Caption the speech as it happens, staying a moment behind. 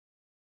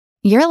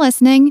You're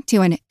listening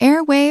to an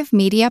Airwave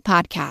Media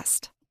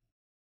Podcast.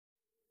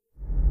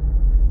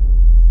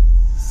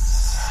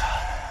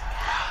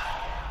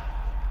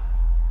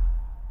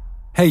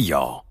 Hey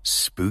y'all,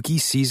 spooky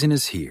season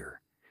is here.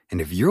 And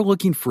if you're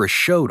looking for a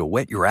show to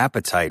whet your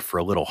appetite for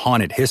a little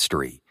haunted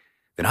history,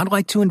 then I'd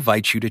like to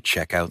invite you to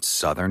check out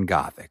Southern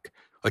Gothic,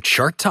 a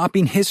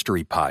chart-topping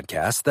history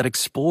podcast that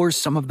explores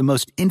some of the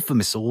most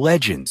infamous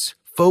legends,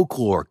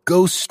 folklore,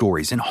 ghost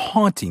stories, and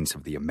hauntings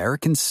of the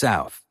American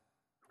South.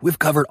 We've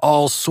covered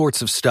all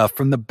sorts of stuff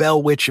from the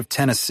Bell Witch of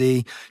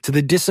Tennessee to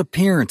the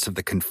disappearance of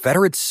the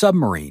Confederate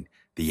submarine,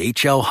 the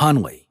H.L.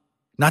 Hunley,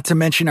 not to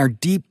mention our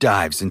deep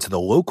dives into the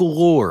local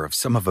lore of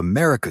some of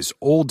America's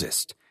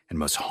oldest and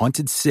most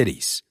haunted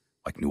cities,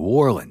 like New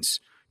Orleans,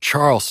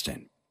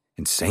 Charleston,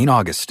 and St.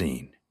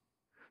 Augustine.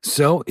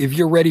 So, if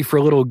you're ready for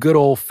a little good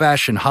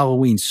old-fashioned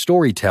Halloween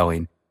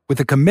storytelling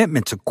with a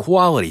commitment to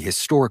quality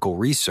historical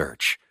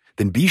research,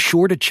 then be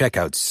sure to check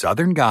out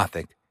Southern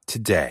Gothic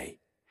today.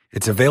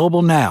 It's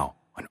available now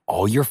on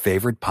all your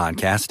favorite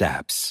podcast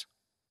apps.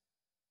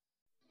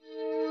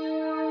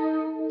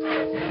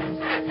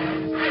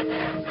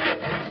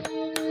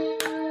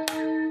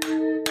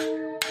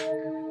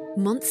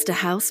 Monster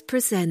House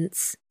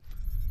presents.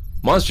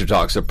 Monster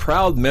Talk's a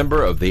proud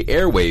member of the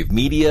Airwave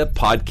Media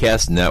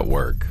Podcast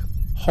Network,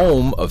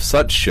 home of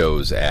such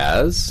shows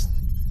as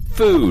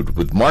Food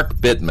with Mark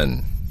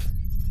Bittman,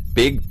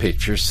 Big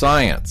Picture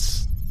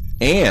Science,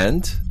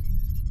 and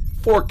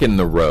Fork in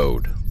the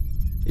Road.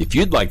 If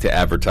you'd like to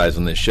advertise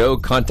on this show,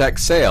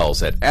 contact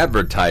sales at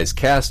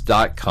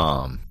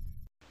advertisecast.com.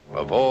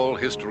 Of all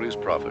history's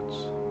prophets,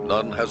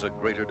 none has a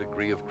greater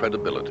degree of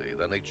credibility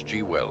than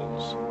H.G.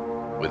 Wells.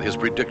 With his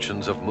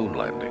predictions of moon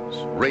landings,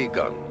 ray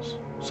guns,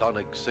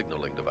 sonic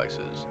signaling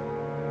devices,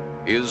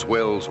 is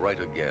Wells right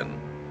again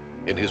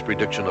in his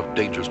prediction of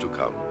dangers to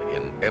come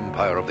in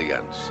Empire of the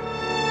Ants?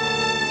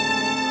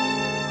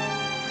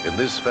 In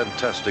this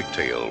fantastic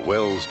tale,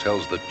 Wells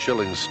tells the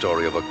chilling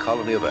story of a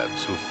colony of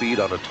ants who feed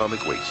on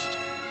atomic waste,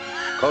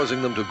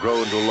 causing them to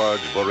grow into large,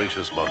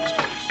 voracious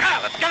monsters.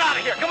 Let's get out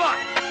of here, come on!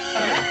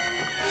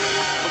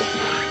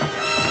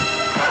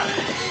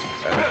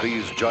 And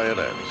these giant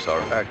ants are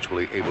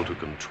actually able to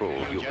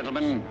control humans.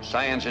 Gentlemen,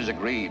 science has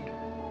agreed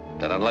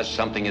that unless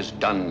something is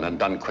done and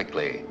done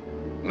quickly,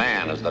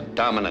 man, as the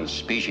dominant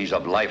species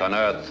of life on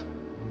Earth,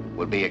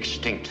 will be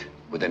extinct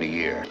within a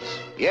year.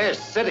 Yes,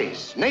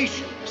 cities,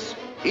 nations,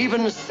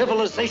 even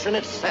civilization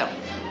itself,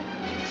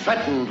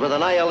 threatened with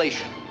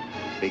annihilation,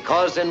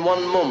 because in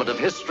one moment of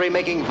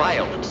history-making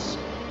violence,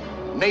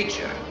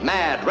 nature,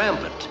 mad,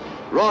 rampant,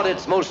 wrought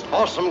its most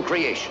awesome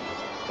creation.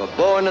 For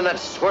born in that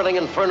swirling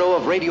inferno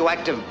of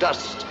radioactive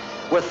dust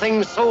were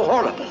things so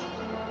horrible,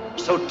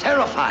 so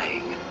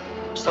terrifying,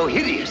 so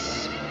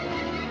hideous.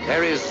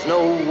 There is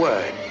no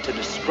word to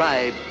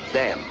describe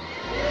them.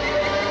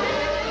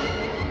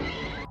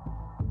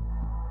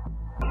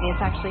 It's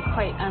actually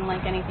quite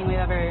unlike anything we've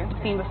ever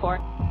seen before. A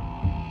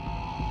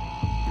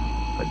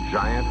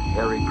giant,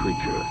 hairy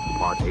creature,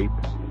 part ape,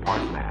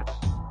 part man.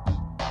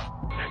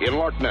 In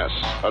Loch Ness,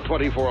 a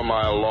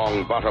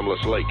 24-mile-long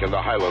bottomless lake in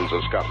the Highlands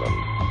of Scotland.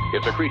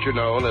 It's a creature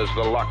known as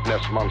the Loch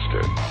Ness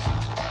Monster.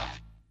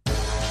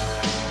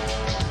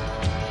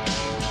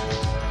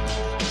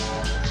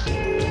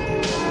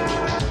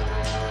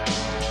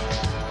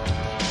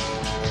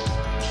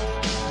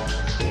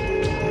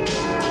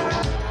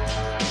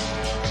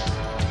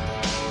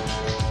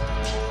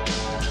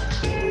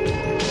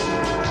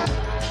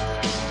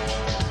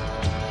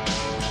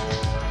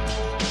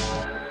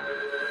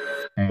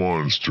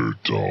 Monster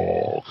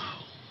Talk.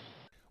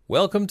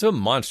 Welcome to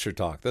Monster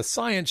Talk, the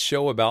science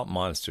show about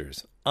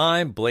monsters.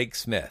 I'm Blake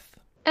Smith.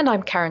 And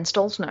I'm Karen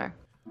Stolzno.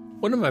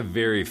 One of my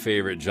very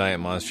favorite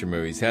giant monster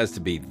movies has to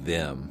be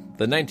Them,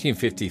 the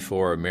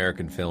 1954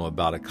 American film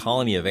about a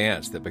colony of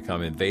ants that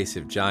become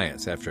invasive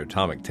giants after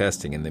atomic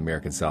testing in the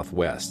American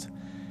Southwest.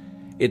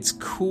 Its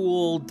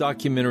cool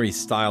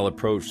documentary-style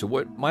approach to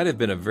what might have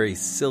been a very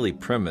silly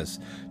premise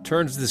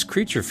turns this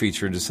creature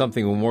feature into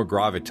something with more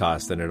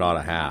gravitas than it ought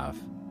to have.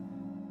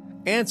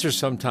 Ants are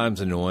sometimes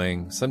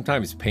annoying,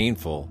 sometimes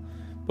painful,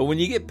 but when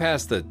you get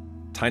past the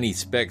tiny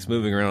specks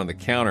moving around on the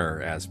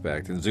counter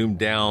aspect and zoom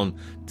down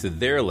to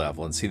their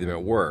level and see them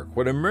at work,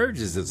 what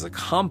emerges is a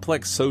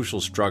complex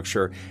social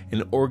structure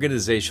and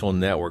organizational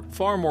network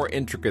far more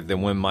intricate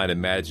than one might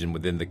imagine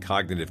within the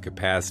cognitive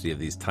capacity of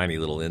these tiny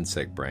little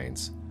insect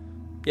brains.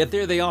 Yet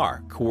there they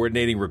are,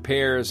 coordinating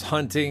repairs,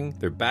 hunting,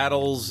 their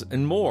battles,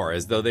 and more,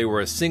 as though they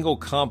were a single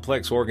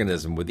complex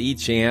organism, with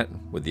each ant,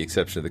 with the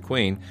exception of the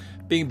queen,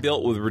 being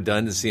built with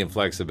redundancy and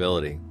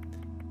flexibility.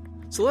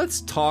 So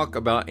let's talk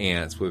about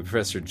ants with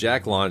Professor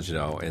Jack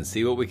Longino and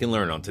see what we can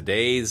learn on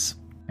today's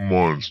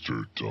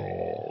Monster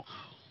Talk.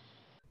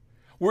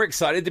 We're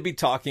excited to be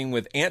talking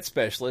with ant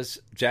specialist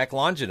Jack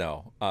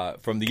Longino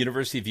from the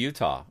University of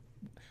Utah.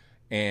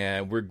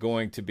 and we're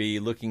going to be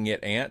looking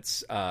at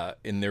ants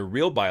in their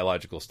real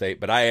biological state.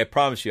 But I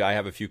promise you, I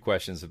have a few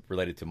questions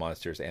related to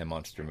monsters and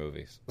monster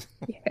movies.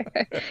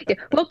 Yeah.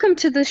 Welcome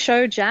to the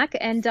show, Jack.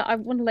 And I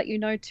want to let you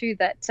know, too,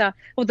 that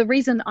the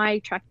reason I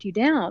tracked you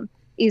down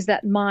is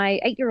that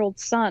my 8-year-old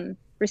son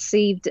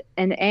received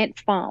an ant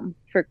farm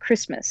for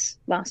Christmas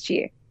last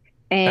year.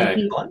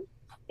 And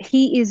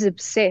he is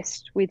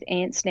obsessed with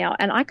ants now.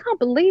 And I can't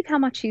believe how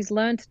much he's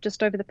learned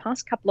just over the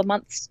past couple of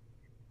months.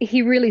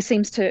 He really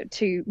seems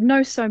to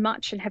know so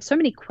much and have so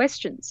many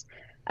questions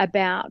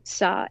about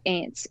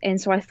ants. And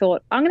so I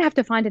thought, I'm going to have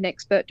to find an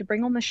expert to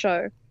bring on the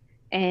show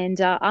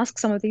and ask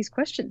some of these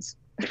questions.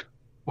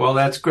 Well,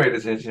 that's great.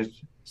 It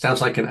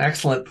sounds like an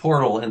excellent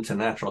portal into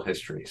natural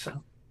history.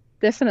 So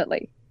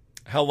definitely.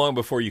 How long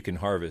before you can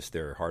harvest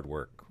their hard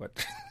work?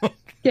 What?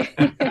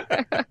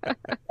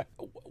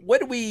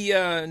 What do we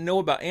know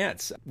about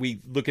ants?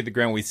 We look at the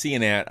ground, we see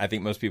an ant. I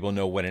think most people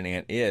know what an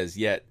ant is,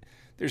 yet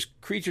there's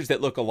creatures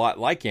that look a lot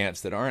like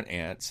ants that aren't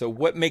ants. So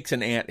what makes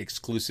an ant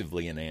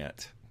exclusively an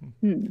ant?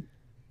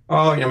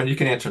 Oh, I mean, you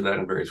can answer that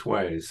in various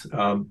ways.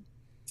 I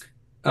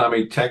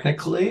mean,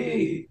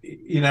 technically,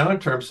 in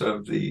terms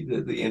of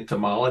the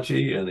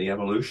entomology and the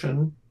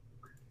evolution,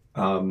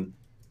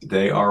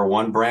 they are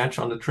one branch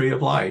on the tree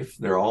of life.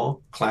 They're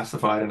all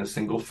classified in a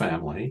single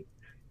family.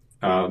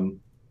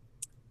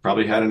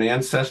 Probably had an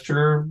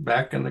ancestor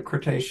back in the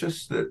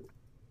Cretaceous that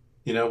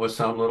was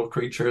some little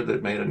creature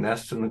that made a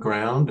nest in the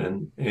ground,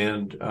 and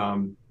then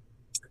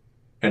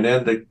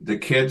the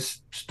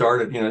kids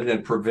started,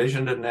 and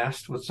provisioned a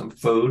nest with some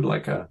food,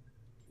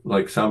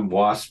 like some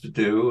wasps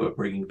do, of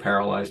bringing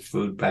paralyzed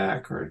food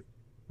back or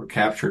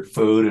captured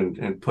food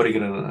and putting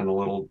it in a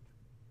little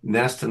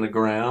nest in the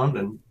ground,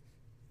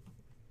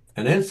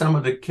 and then some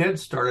of the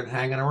kids started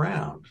hanging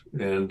around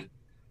and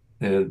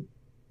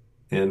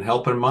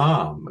helping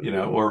mom,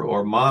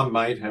 or mom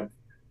might have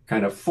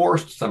kind of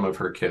forced some of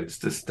her kids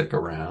to stick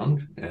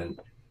around and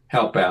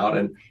help out.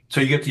 And so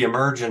you get the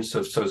emergence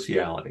of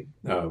sociality,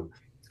 of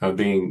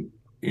being,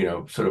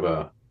 sort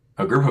of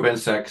a group of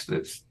insects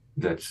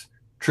that's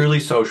truly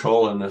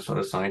social in the sort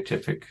of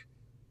scientific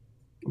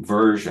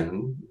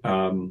version.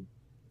 And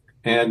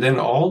then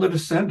all the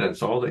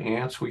descendants, all the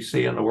ants we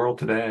see in the world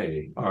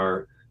today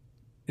are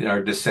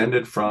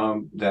descended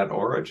from that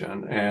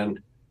origin.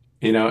 And,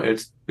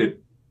 it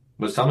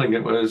was something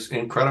that was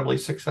incredibly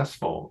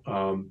successful.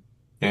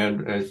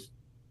 And as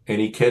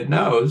any kid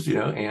knows,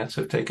 ants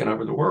have taken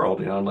over the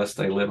world, unless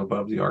they live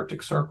above the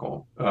Arctic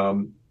Circle.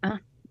 And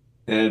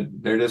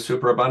they're just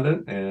super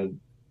abundant, and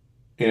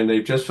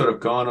they've just sort of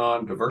gone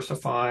on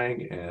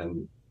diversifying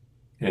and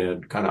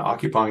kind of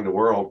occupying the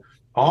world,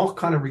 all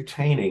kind of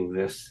retaining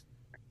this,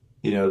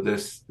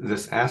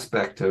 this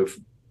aspect of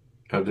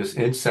this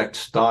insect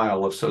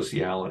style of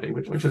sociality,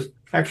 which is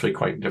actually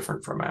quite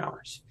different from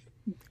ours.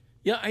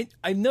 Yeah,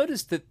 I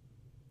noticed that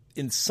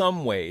in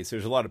some ways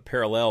there's a lot of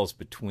parallels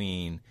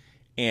between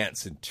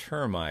ants and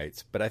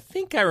termites, but I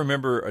think I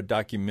remember a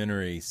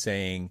documentary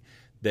saying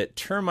that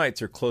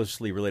termites are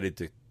closely related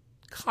to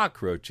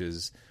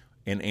cockroaches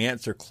and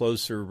ants are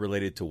closer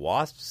related to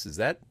wasps. Is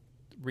that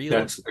real?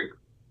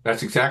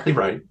 That's exactly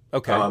right.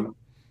 Okay.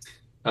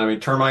 I mean,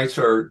 termites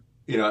are,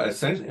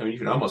 essentially, you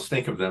can almost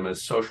think of them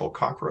as social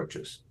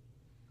cockroaches.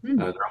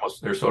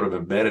 They're sort of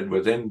embedded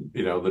within,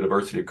 the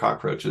diversity of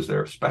cockroaches.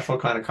 They're a special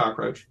kind of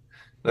cockroach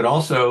that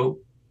also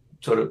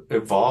sort of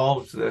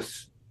evolved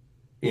this,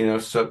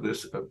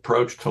 this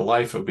approach to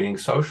life of being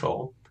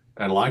social,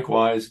 and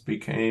likewise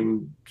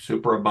became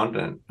super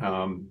abundant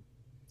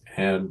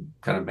and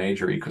kind of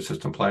major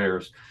ecosystem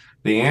players.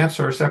 The ants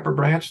are a separate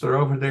branch. They're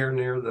over there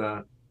near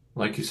the,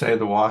 like you say,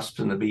 the wasps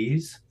and the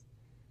bees.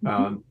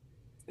 And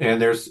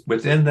there's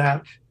within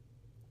that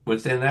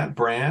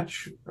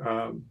branch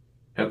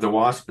of the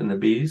wasp and the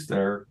bees,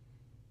 there,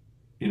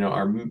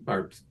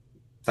 are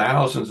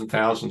thousands and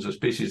thousands of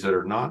species that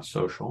are not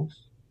social.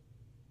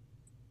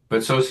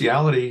 But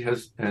sociality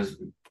has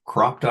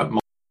cropped up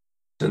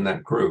in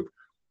that group.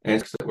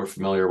 Ants that we're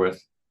familiar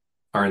with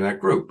are in that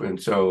group.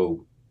 And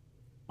so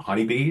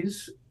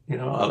honeybees,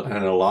 and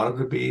a lot of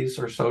the bees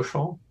are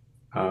social.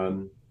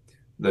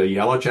 The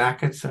yellow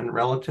jackets and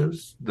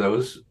relatives,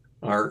 those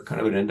are kind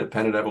of an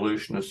independent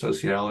evolution of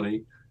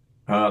sociality.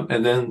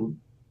 And then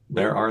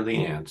there are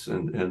the ants,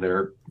 and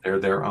they're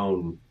their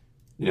own,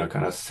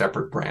 kind of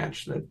separate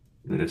branch that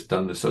has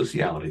done the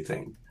sociality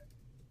thing.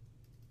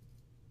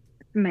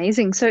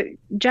 Amazing. So,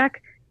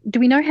 Jack, do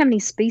we know how many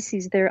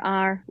species there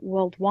are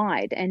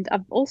worldwide? And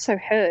I've also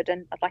heard,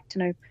 and I'd like to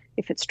know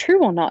if it's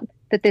true or not,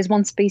 that there's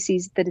one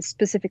species that is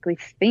specifically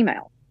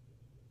female.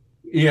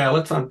 Yeah,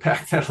 let's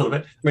unpack that a little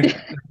bit. I mean,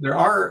 there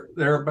are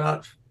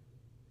about,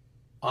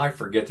 I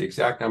forget the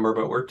exact number,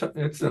 but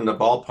it's in the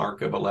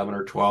ballpark of 11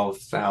 or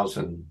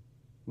 12,000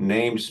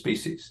 named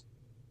species.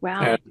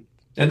 Wow.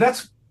 And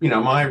that's,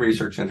 my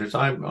research interest.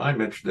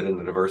 I'm interested in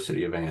the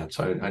diversity of ants.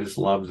 I just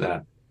love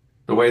that.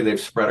 The way they've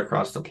spread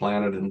across the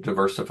planet and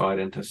diversified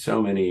into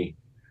so many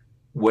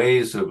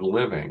ways of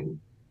living,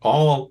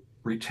 all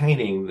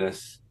retaining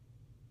this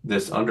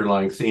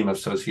underlying theme of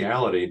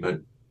sociality, but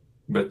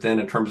but then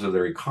in terms of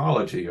their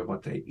ecology of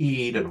what they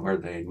eat and where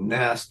they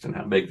nest and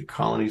how big the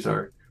colonies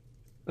are,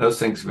 those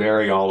things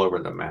vary all over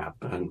the map.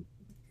 And,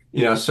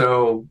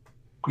 so,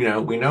 we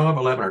know of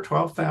 11 or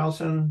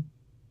 12,000.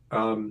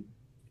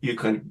 You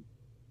can,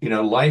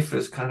 life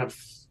is kind of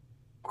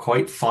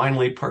quite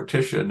finely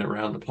partitioned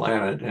around the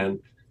planet,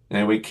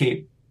 and we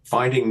keep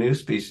finding new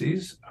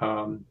species,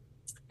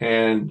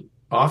 and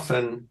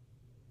often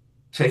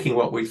taking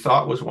what we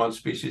thought was one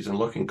species and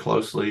looking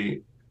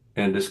closely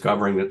and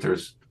discovering that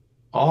there's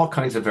all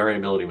kinds of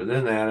variability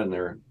within that. And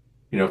they're,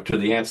 to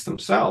the ants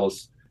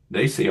themselves,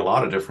 they see a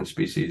lot of different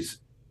species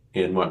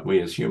in what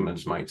we as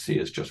humans might see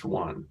as just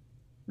one.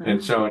 Mm-hmm.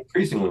 And so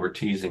increasingly we're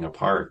teasing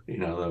apart,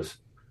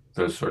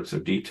 those sorts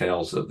of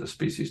details of the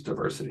species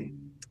diversity.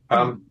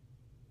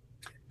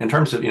 In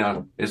terms of,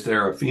 is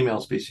there a female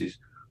species?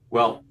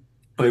 Well,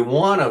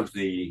 one of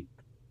the,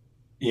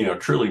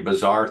 truly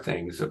bizarre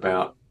things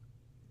about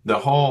the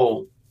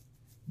whole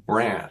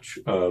branch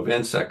of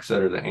insects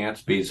that are the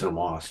ants, bees, and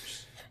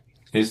wasps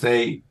is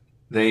they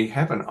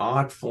have an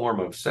odd form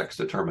of sex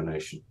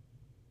determination,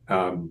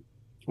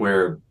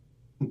 where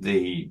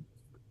the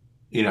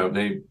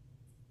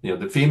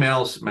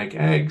females make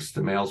eggs,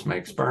 the males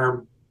make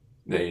sperm,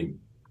 they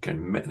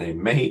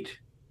mate,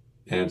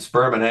 and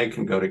sperm and egg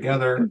can go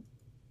together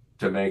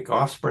to make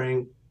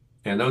offspring,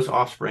 and those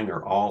offspring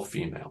are all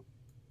female.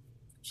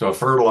 So a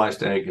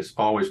fertilized egg is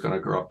always going to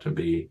grow up to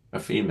be a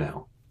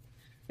female.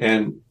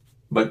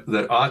 But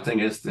the odd thing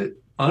is that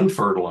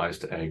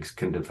unfertilized eggs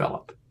can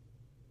develop,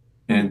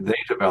 and they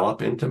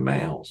develop into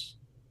males.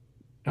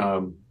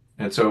 And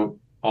so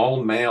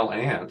all male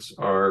ants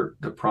are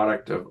the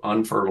product of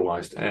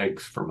unfertilized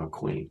eggs from a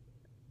queen.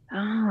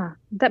 Ah,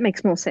 that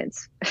makes more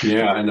sense.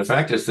 Yeah, and the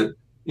fact is that,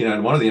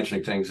 and one of the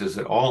interesting things is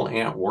that all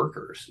ant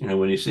workers,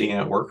 when you see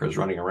ant workers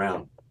running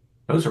around,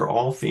 those are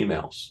all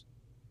females.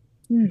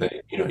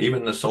 They,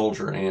 even the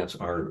soldier ants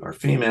are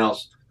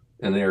females,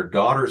 and they are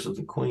daughters of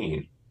the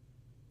queen.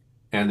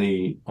 And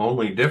the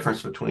only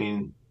difference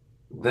between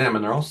them,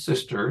 and they're all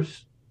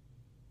sisters,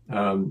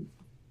 and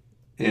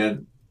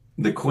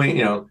the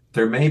queen,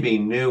 there may be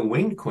new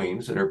winged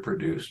queens that are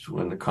produced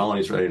when the colony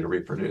is ready to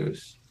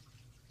reproduce,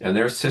 and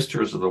they're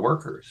sisters of the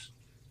workers.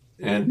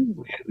 And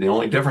the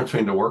only difference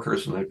between the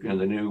workers and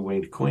the new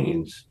winged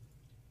queens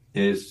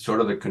is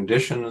sort of the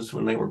conditions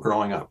when they were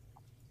growing up.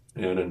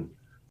 And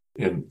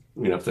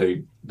if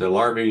the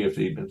larvae, if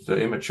the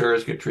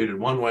immatures get treated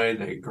one way,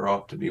 they grow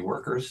up to be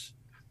workers.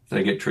 If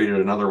they get treated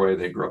another way,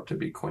 they grow up to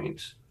be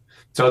queens.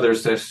 So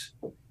there's this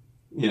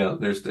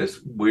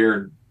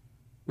weird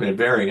and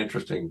very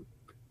interesting,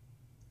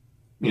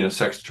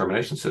 sex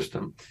determination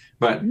system.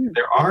 But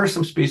there are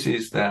some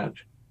species that,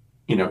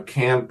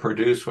 can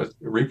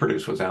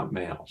reproduce without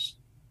males.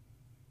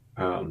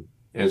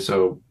 And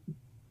so,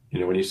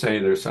 when you say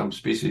there's some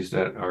species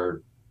that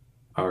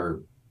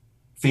are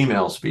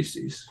female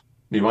species,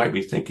 you might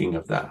be thinking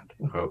of that,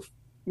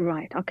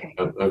 right, okay,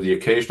 of the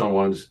occasional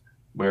ones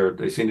where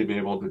the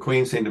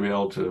queens seem to be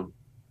able to,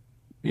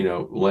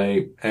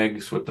 lay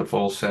eggs with the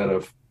full set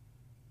of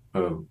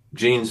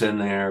genes in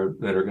there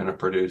that are going to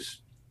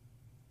produce,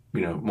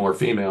 more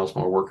females,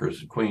 more workers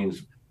and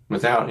queens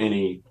without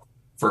any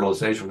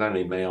fertilization, without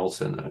any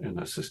males in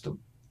the system.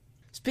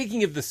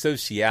 Speaking of the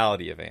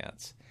sociality of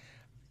ants,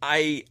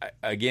 I,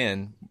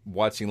 again,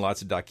 watching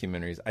lots of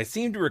documentaries, I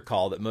seem to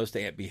recall that most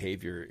ant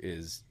behavior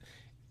is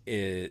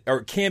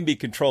or can be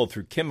controlled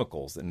through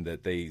chemicals, and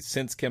that they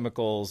sense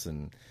chemicals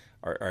and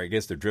or I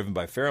guess they're driven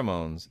by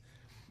pheromones.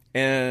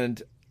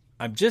 And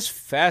I'm just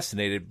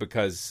fascinated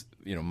because,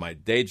 my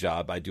day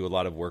job, I do a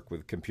lot of work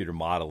with computer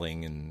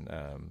modeling and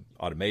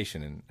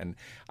automation. And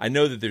I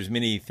know that there's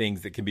many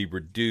things that can be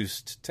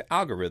reduced to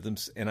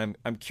algorithms. And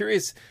I'm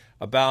curious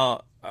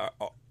about,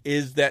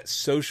 is that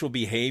social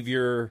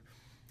behavior,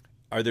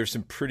 are there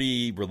some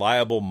pretty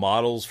reliable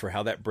models for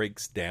how that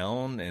breaks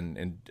down?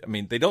 And I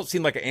mean, they don't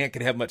seem like an ant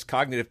could have much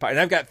cognitive power. And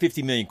I've got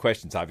 50 million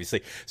questions,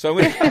 obviously. So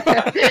I'm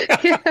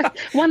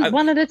going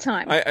one at a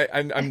time.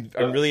 I'm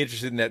really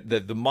interested in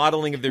that the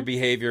modeling of their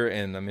behavior,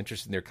 and I'm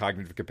interested in their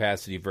cognitive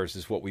capacity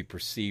versus what we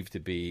perceive to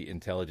be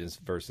intelligence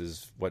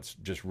versus what's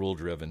just rule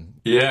driven.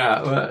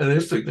 Yeah, well,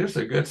 there's a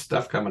good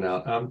stuff coming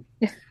out. And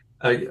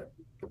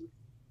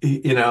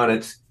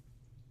it's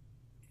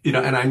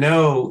and I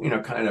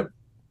know kind of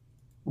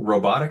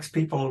robotics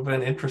people have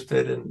been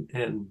interested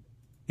in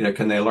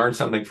can they learn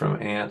something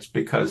from ants,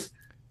 because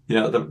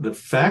the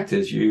fact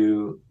is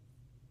you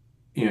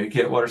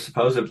get what are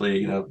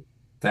supposedly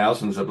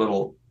thousands of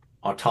little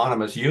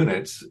autonomous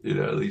units,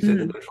 these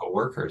individual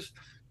workers,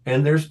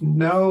 and there's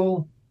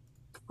no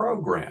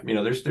program,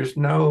 there's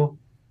no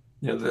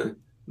the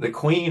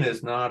queen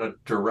is not a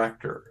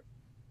director,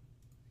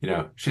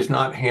 she's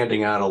not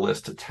handing out a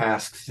list of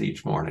tasks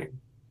each morning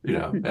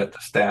at the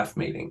staff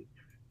meeting.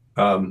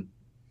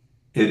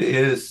 It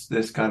is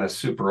this kind of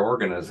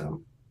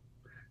superorganism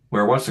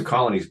where once the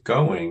colony's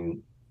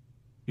going,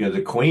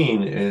 the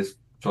queen is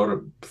sort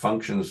of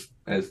functions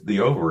as the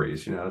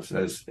ovaries,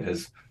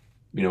 as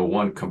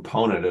one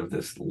component of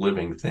this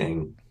living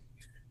thing.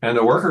 And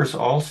the workers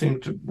all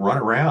seem to run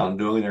around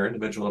doing their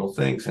individual little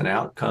things, and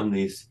out come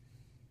these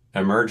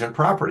emergent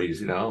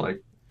properties,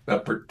 like a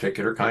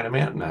particular kind of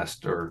ant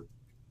nest, or,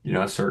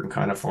 a certain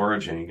kind of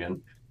foraging.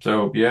 And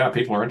so, yeah,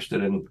 people are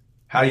interested in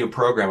how do you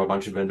program a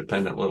bunch of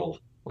independent little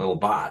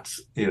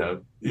bots,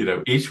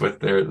 each with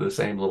the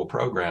same little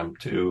program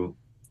to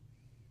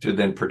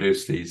then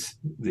produce these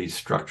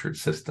structured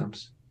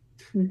systems.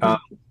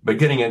 Mm-hmm. But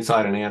getting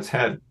inside an ant's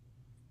head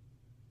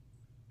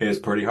is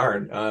pretty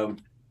hard.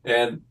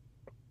 And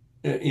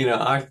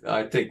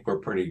I think we're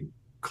pretty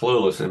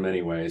clueless in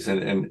many ways,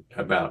 and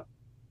about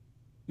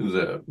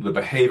the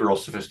behavioral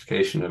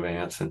sophistication of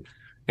ants. And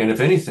if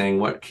anything,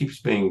 what keeps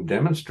being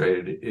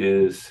demonstrated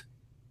is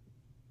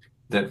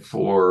that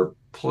for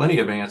plenty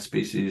of ant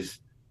species,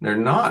 they're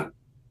not,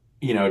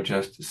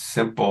 just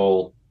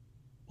simple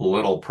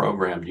little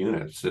programmed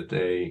units, that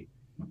they,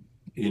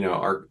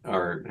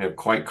 have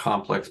quite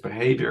complex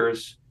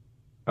behaviors.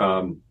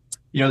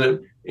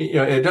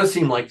 It does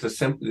seem like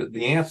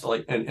the ants,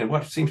 like, and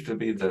what seems to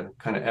be the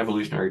kind of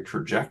evolutionary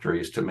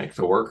trajectory is to make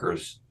the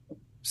workers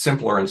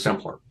simpler and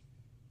simpler.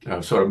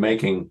 Sort of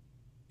making,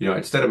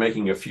 instead of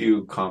making a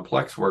few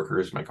complex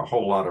workers, make a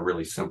whole lot of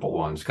really simple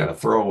ones, kind of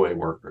throwaway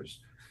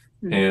workers.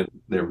 Mm-hmm. And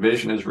their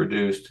vision is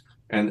reduced.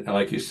 And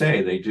like you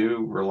say, they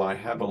do rely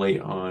heavily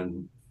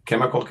on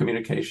chemical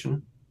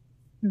communication.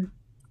 Mm-hmm.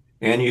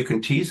 And you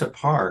can tease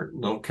apart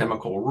little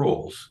chemical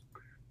rules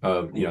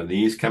of,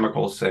 these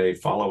chemicals say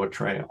follow a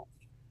trail.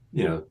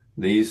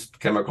 These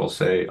chemicals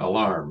say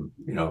alarm,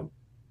 run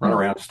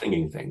around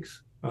stinging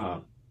things.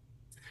 But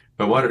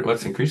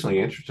what's increasingly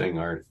interesting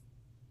are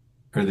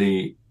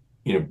the,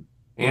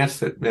 ants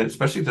that,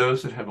 especially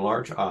those that have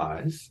large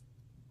eyes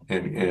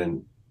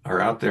and are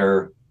out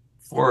there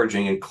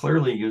foraging and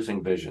clearly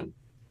using vision,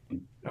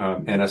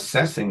 and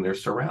assessing their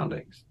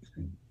surroundings.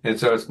 And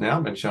so it's now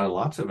been shown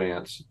lots of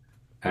ants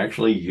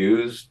actually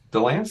use the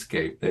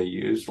landscape. They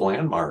use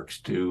landmarks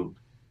to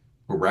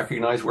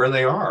recognize where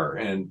they are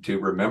and to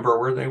remember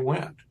where they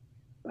went.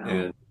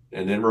 Wow.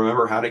 And then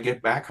remember how to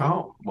get back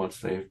home once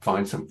they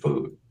find some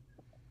food.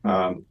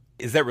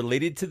 Is that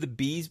related to the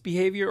bees'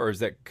 behavior, or is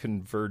that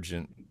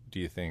convergent, do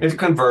you think? It's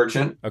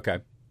convergent. Okay.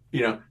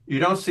 You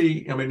don't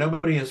see,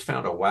 nobody has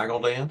found a waggle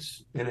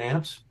dance in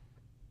ants.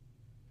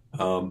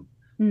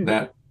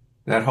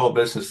 That whole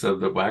business of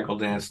the waggle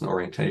dance and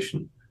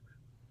orientation,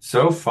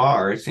 so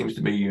far, it seems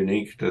to be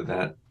unique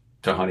to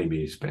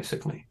honeybees,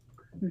 basically.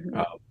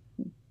 Mm-hmm.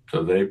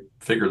 So they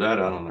figure that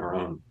out on their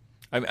own.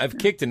 I've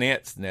kicked an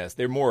ant's nest.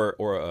 They're more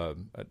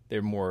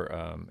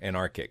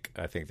anarchic.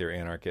 I think they're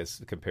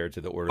anarchists compared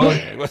to the orderly.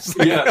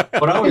 Yeah,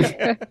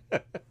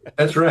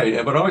 that's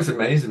right. What always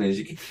amazes me is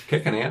you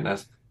kick an ant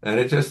nest, and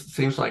it just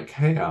seems like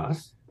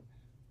chaos.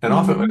 And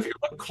often, if you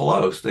look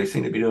close, they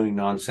seem to be doing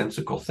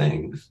nonsensical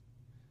things.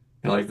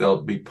 Like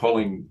they'll be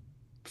pulling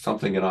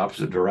something in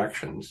opposite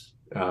directions.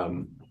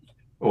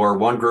 Or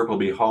one group will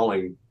be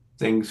hauling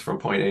things from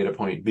point A to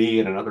point B,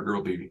 and another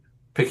group will be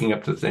picking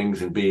up the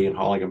things in B and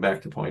hauling them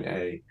back to point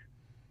A.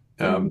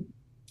 You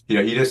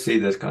just see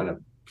this kind of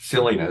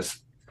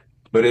silliness.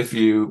 But if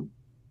you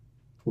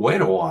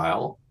wait a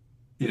while,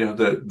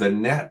 the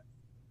net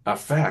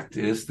effect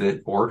is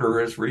that order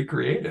is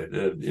recreated.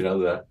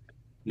 The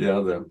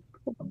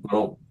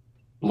little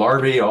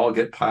larvae all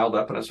get piled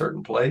up in a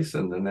certain place,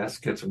 and the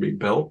nest gets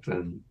rebuilt,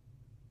 and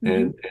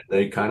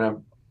they kind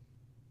of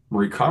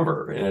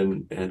recover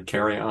and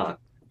carry on.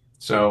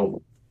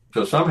 So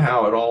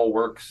somehow it all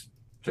works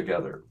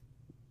together.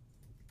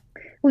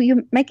 Well,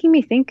 you're making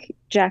me think,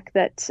 Jack,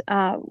 that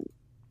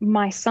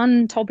my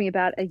son told me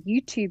about a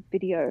YouTube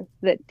video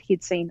that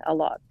he'd seen a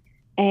lot,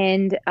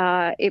 and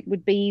it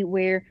would be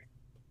where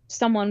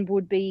someone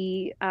would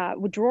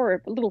draw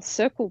a little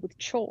circle with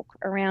chalk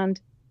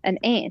around an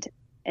ant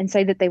and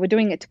say that they were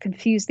doing it to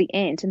confuse the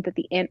ant, and that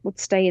the ant would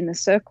stay in the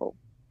circle.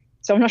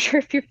 So I'm not sure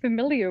if you're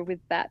familiar with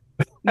that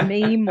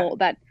meme or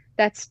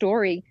that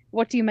story.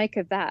 What do you make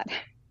of that?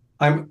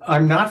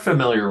 I'm not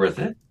familiar with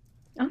it.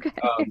 Okay.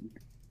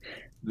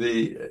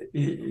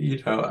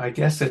 I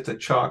guess if the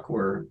chalk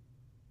were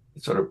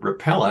sort of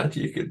repellent,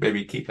 you could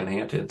maybe keep an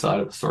ant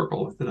inside of a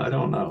circle with it. I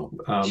don't know.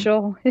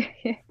 Sure.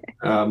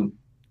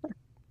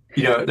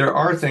 There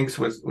are things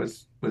with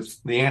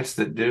the ants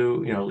that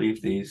do,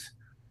 leave these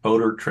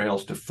odor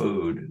trails to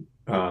food.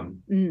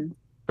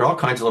 There are all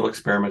kinds of little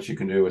experiments you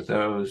can do with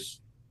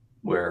those,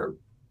 where,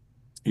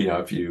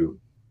 if you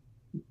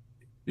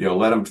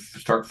let them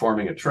start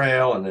forming a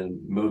trail and then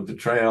move the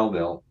trail,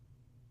 they'll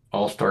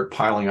all start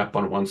piling up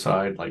on one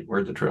side, like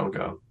where'd the trail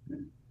go,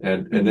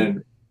 and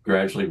then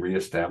gradually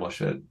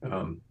reestablish it.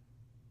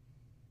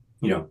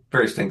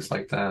 Various things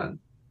like that.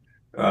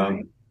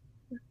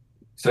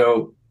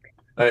 So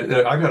I've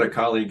got a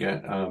colleague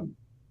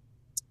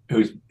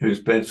who's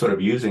been sort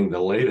of using the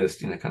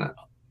latest, kind of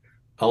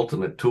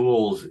ultimate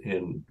tools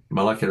in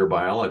molecular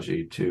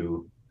biology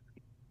to,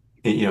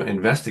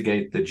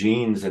 investigate the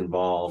genes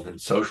involved in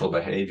social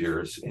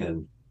behaviors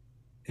in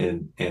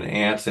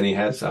ants. And he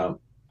has, I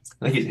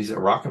think he's at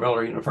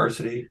Rockefeller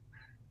University,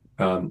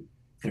 a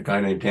guy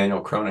named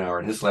Daniel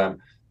Cronauer in his lab.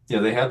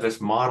 they have this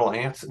model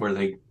ant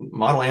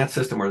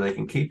system where they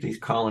can keep these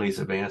colonies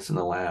of ants in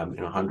the lab,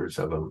 hundreds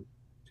of them.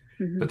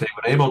 Mm-hmm. But they've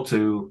been able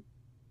to,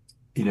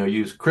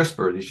 use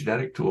CRISPR, these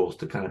genetic tools,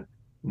 to kind of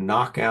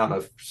knock out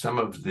of some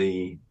of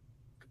the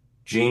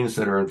genes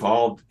that are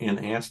involved in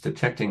ants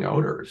detecting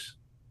odors.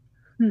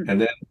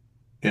 And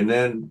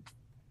then,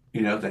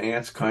 the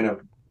ants kind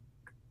of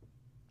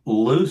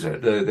lose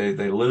it.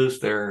 They lose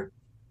their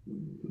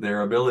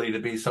ability to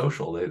be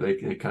social.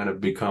 They kind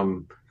of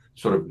become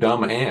sort of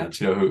dumb ants,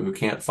 who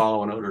can't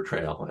follow an odor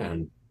trail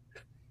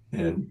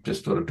and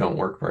just sort of don't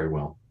work very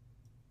well.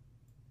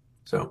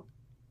 So,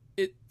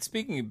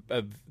 speaking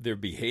of their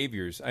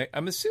behaviors,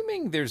 I'm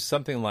assuming there's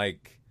something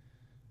like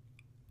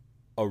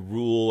a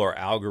rule or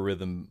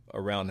algorithm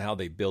around how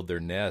they build their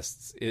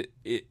nests.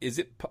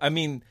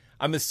 I'm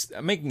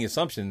making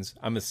assumptions.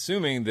 I'm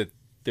assuming that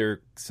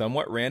they're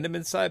somewhat random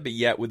inside, but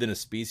yet within a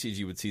species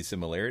you would see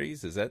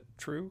similarities. Is that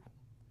true?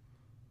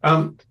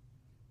 The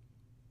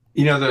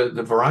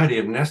variety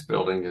of nest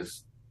building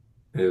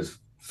is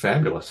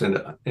fabulous,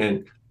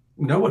 and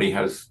nobody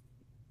has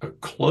a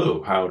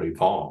clue how it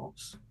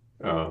evolves,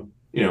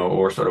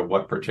 or sort of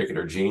what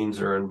particular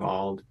genes are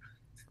involved.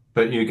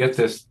 But you get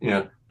this,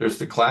 there's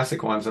the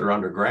classic ones that are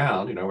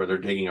underground, where they're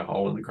digging a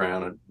hole in the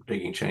ground and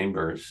digging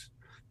chambers.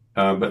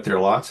 But there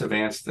are lots of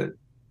ants that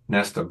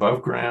nest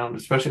above ground,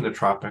 especially in the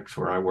tropics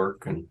where I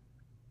work.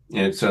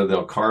 And so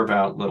they'll carve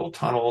out little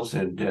tunnels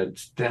in dead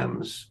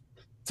stems.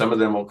 Some of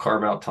them will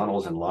carve out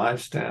tunnels in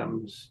live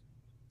stems.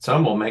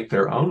 Some will make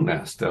their own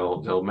nest.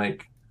 They'll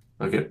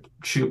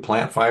chew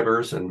plant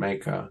fibers and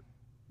make a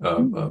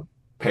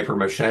paper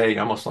mache,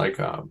 almost like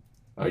a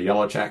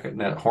yellow jacket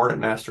hornet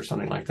nest or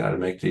something like that,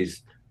 and make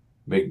these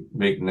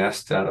big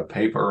nests out of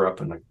paper up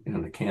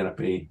in the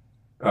canopy.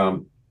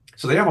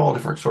 So they have all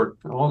different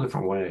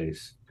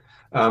ways.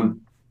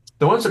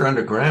 The ones that are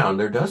underground,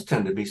 there does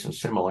tend to be some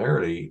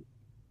similarity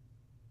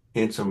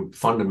in some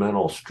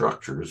fundamental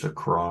structures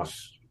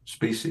across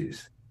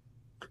species,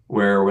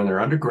 where when they're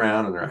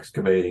underground and they're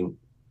excavating,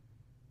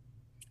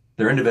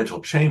 their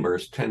individual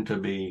chambers tend to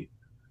be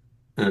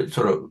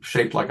sort of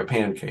shaped like a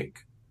pancake,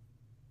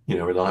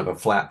 where they'll have a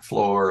flat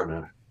floor and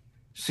a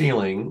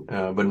ceiling,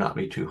 but not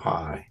be too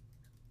high.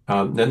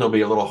 Then there'll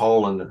be a little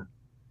hole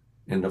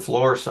in the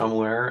floor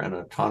somewhere, and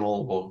a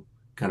tunnel will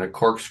kind of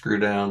corkscrew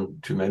down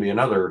to maybe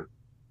another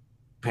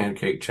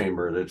pancake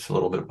chamber that's a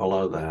little bit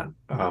below that.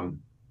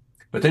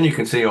 But then you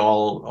can see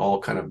all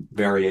kind of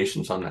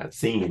variations on that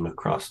theme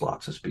across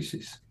lots of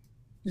species.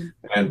 Mm.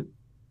 And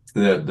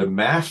the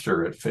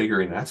master at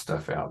figuring that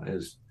stuff out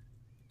is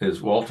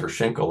Walter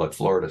Schinkel at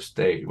Florida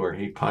State, where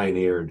he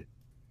pioneered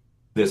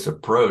this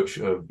approach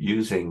of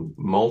using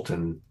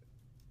molten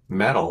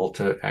metal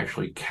to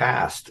actually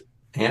cast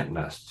ant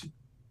nests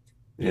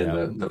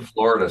in the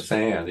Florida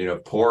sand,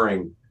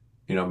 pouring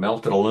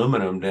melted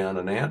aluminum down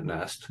an ant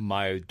nest.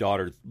 My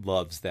daughter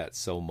loves that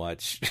so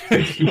much.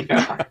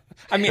 Yeah.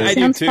 I mean, I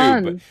do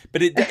too,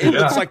 but it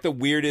looks like the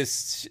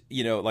weirdest,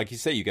 like you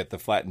say, you get the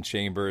flattened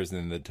chambers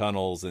and the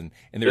tunnels, and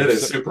it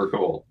is super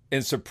cool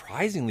and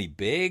surprisingly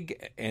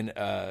big. And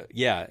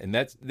and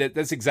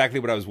that's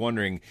exactly what I was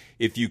wondering,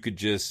 if you could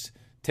just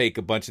take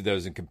a bunch of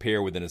those and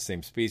compare within the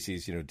same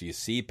species. Do you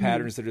see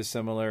patterns that are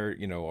similar,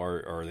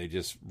 or are they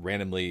just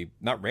randomly,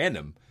 not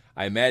random?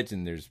 I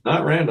imagine there's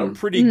not random,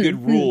 pretty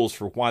good rules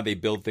for why they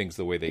build things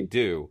the way they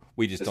do.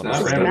 We just don't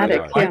know.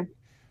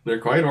 They're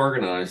quite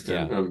organized.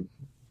 Yeah.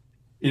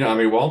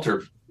 And,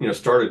 Walter,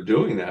 started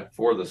doing that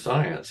for the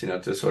science,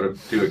 to sort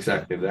of do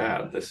exactly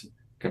that. This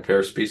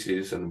compare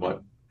species and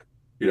what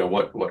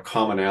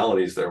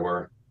commonalities there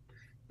were.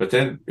 But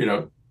then,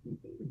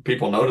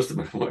 people noticed them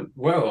and went,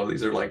 "Whoa,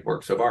 these are like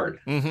works of art."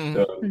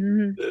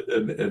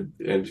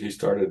 Mm-hmm. And he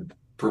started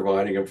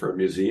providing them for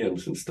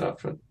museums and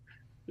stuff, and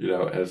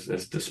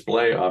as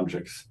display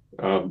objects.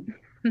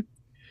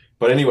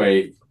 But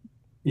anyway,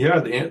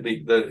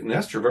 the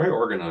nests are very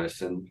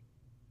organized, and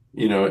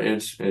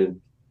it's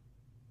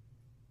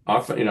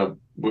often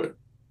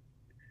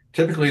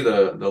typically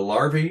the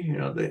larvae,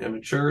 the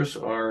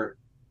immatures are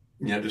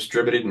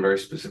distributed in very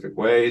specific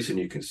ways, and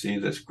you can see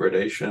this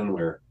gradation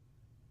where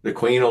the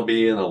queen will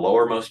be in the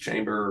lowermost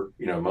chamber,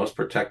 most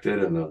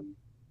protected, and the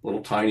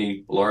little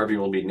tiny larvae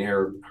will be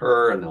near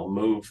her, and they'll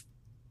move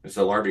as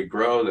the larvae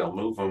grow. They'll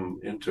move them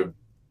into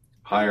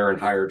higher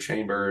and higher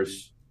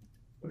chambers,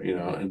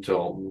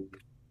 until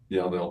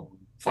they'll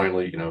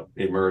finally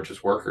emerge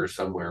as workers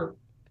somewhere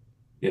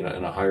in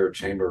a higher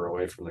chamber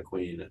away from the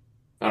queen.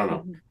 I don't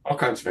know, all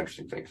kinds of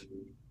interesting things.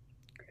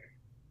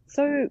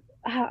 So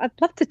I'd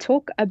love to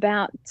talk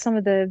about some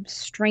of the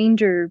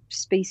stranger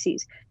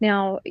species.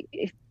 Now,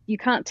 if you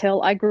can't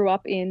tell, I grew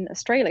up in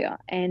Australia,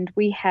 and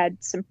we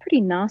had some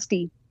pretty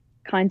nasty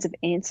kinds of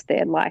ants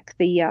there, like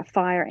the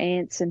fire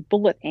ants and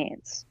bullet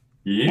ants.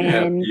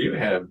 You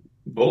have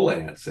bull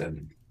ants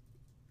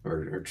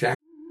or jack.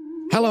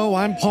 Hello,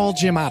 I'm Paul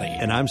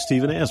Giamatti. And I'm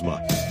Stephen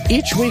Asma.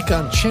 Each week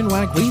on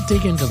Chinwag, we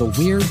dig into the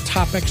weird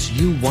topics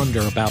you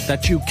wonder about,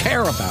 that you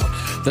care about.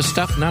 The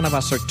stuff none of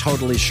us are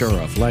totally sure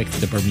of, like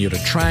the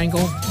Bermuda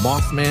Triangle,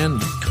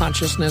 Mothman,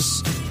 consciousness,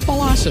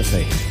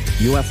 philosophy,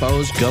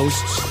 UFOs,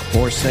 ghosts,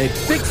 or, say,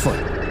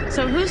 Bigfoot.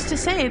 So who's to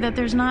say that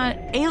there's not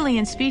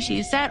alien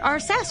species that are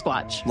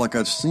Sasquatch? Like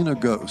I'd seen a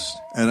ghost,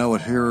 and I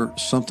would hear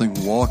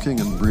something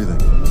walking and breathing.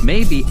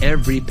 Maybe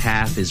every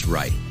path is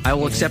right. I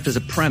will accept as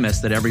a premise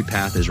that every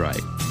path is right.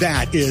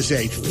 That is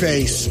a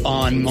face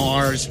on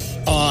Mars.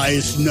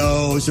 Eyes,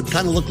 nose. It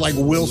kind of looked like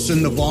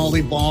Wilson the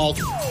volleyball.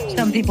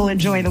 Some people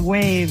enjoy the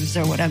waves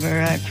or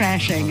whatever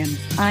crashing, and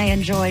I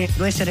enjoy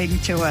listening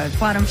to a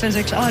quantum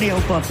physics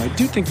audiobook. I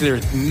do think there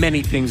are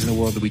many things in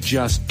the world that we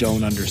just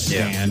don't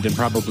understand and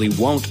probably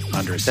won't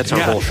understand. That's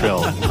our whole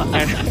show.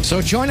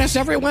 So join us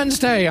every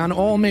Wednesday on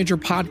all major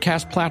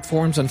podcast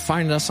platforms and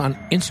find us on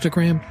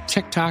Instagram,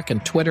 TikTok,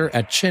 and Twitter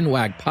at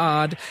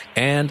ChinwagPod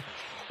and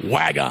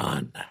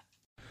Wagon.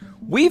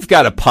 We've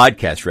got a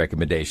podcast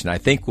recommendation I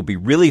think will be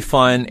really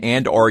fun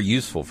and or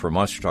useful for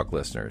Monster Talk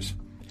listeners.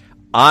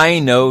 I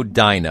Know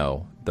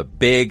Dino, the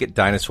Big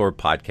Dinosaur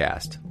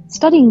Podcast.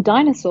 Studying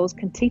dinosaurs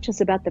can teach us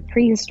about the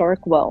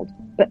prehistoric world,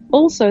 but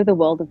also the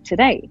world of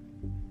today.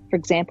 For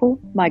example,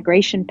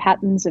 migration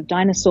patterns of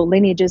dinosaur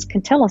lineages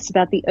can tell us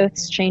about the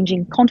Earth's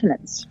changing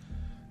continents.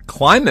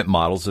 Climate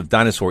models of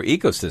dinosaur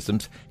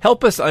ecosystems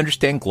help us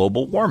understand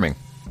global warming.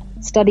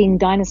 Studying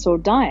dinosaur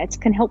diets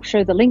can help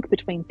show the link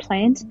between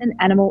plant and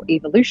animal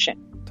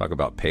evolution. Talk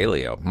about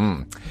paleo.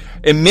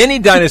 In many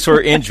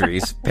dinosaur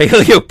injuries,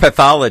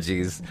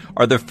 paleopathologies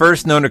are the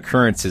first known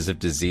occurrences of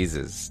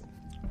diseases.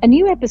 A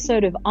new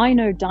episode of I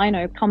Know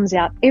Dino comes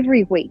out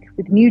every week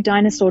with new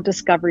dinosaur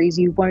discoveries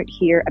you won't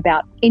hear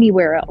about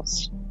anywhere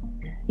else.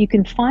 You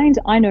can find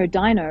I Know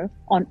Dino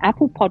on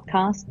Apple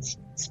Podcasts,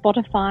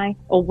 Spotify,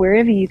 or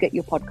wherever you get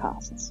your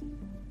podcasts.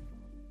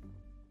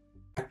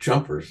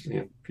 Jumpers,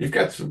 you've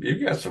got some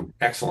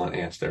excellent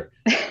ants there.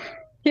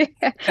 Yeah,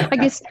 I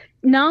guess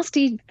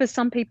nasty for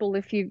some people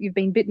if you've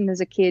been bitten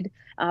as a kid,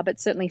 but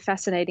certainly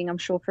fascinating, I'm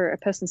sure, for a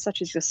person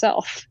such as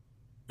yourself.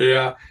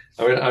 Yeah,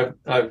 I mean,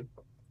 I've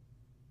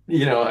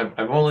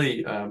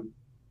only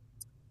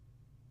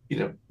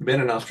been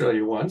in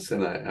Australia once,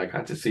 and I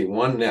got to see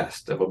one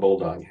nest of a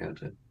bulldog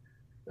hen.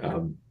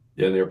 And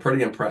they're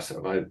pretty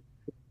impressive. I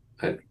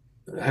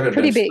haven't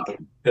pretty been big,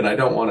 and I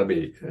don't want to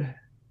be.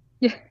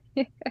 Yeah.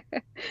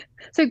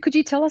 So could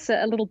you tell us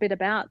a little bit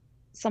about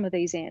some of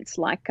these ants,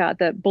 like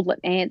the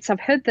bullet ants? I've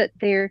heard that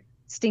their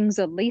stings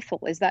are lethal.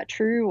 Is that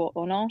true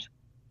or not?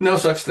 No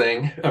such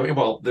thing. I mean,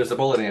 well, there's a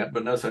bullet ant,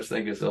 but no such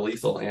thing as a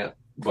lethal ant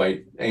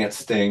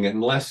sting,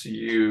 unless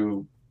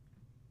you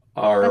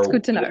are That's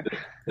good to know.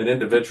 An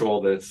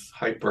individual that's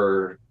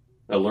hyper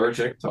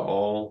allergic to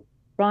all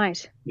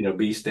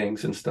bee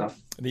stings and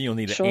stuff. Then you'll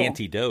need an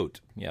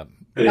antidote. Yeah.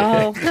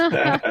 Oh,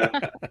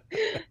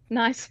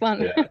 nice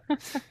one. Yeah.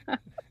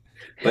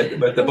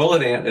 But the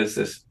bullet ant is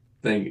this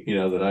thing,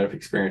 that I've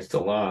experienced a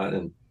lot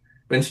and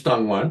been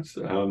stung once.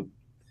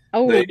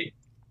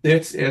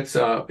 It's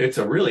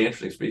a really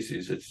interesting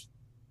species. It's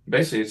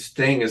basically its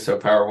sting is so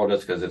powerful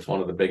just because it's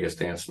one of the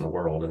biggest ants in the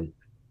world, and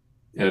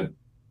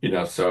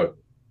so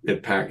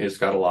it's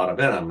got a lot of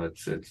venom.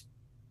 It's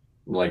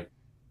like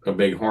a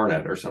big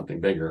hornet or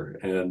something bigger,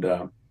 and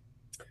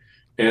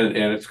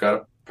it's got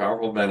a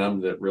powerful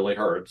venom that really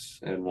hurts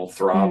and will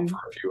throb for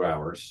a few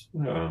hours.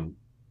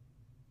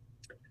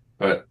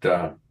 But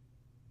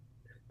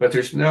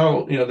there's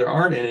no, there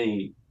aren't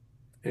any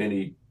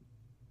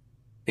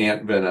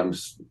ant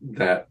venoms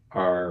that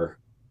are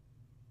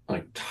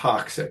like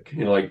toxic,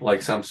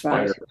 like some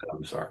spider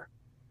venoms are.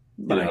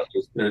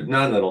 There's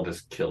none that'll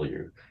just kill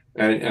you.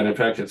 And in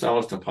fact, it's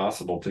almost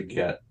impossible to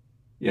get,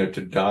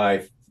 to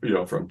die,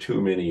 from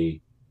too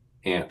many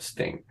ant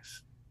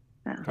stings.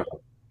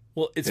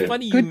 Well, it's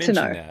funny you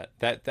mentioned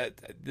that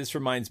this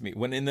reminds me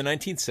when in the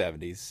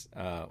 1970s,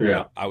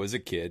 when I was a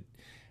kid,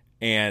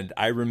 and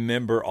I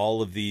remember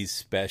all of these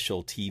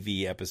special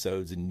TV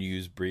episodes and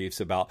news briefs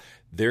about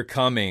they're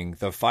coming,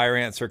 the fire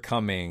ants are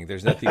coming,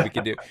 there's nothing we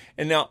can do.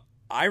 And now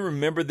I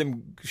remember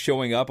them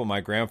showing up on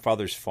my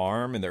grandfather's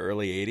farm in the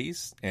early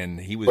 80s, and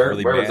he was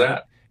really mad. Where was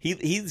that?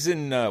 He's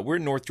in, we're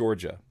in North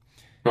Georgia.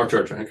 North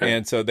Georgia, okay.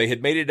 And so they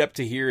had made it up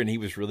to here, and he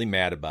was really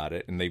mad about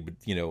it. And they would,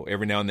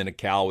 every now and then a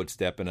cow would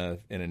step in a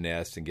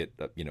nest and get,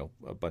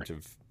 a bunch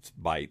of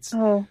bites.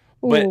 Oh.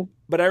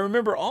 But I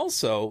remember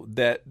also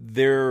that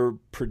their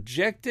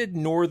projected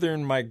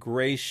northern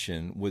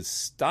migration was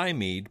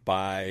stymied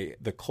by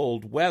the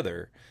cold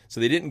weather. So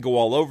they didn't go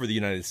all over the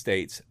United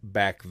States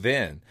back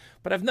then.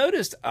 But I've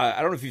noticed, I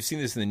don't know if you've seen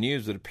this in the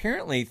news, but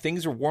apparently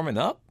things are warming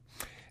up.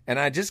 And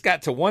I just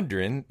got to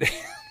wondering,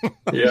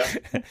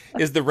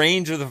 is the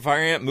range of the fire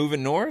ant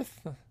moving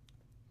north?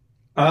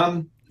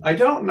 I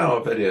don't know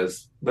if it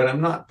is, but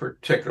I'm not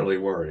particularly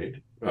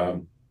worried.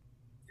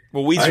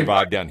 Well, we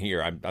survived down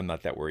here. I'm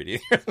not that worried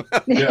either.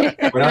 Yeah,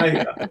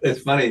 but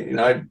it's funny.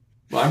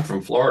 I'm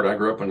from Florida. I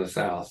grew up in the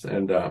South,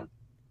 and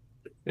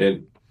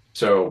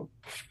so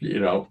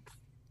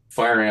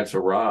fire ants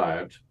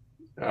arrived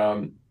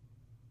And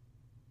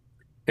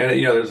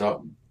there's a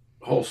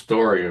whole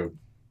story of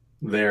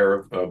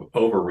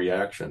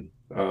overreaction.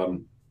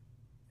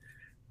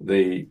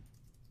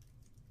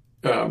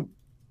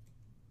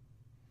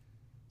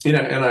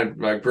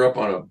 And I grew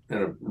up in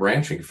a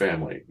ranching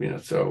family,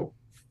 so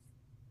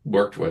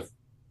worked with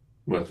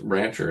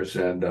ranchers,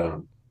 and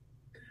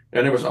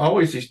there was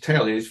always these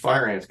these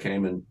fire ants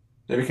came, and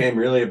they became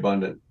really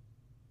abundant,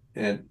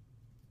 and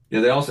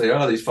they all say,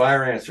 "Oh, these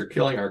fire ants are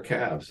killing our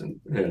calves," and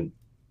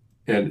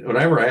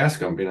whenever I ask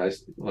them, have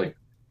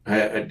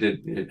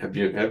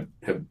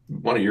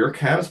one of your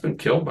calves been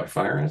killed by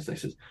fire ants? They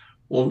says,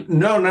 "Well,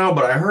 no,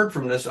 but I heard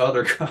from this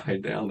other guy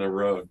down the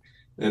road,"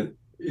 and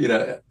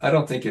I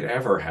don't think it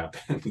ever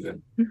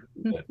happened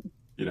that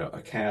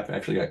a calf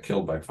actually got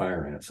killed by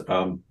fire ants.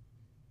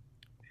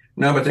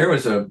 No, but there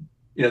was there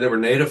were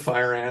native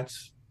fire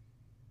ants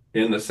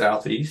in the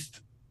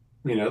southeast,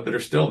 that are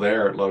still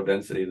there at low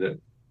density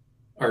that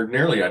are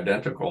nearly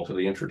identical to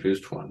the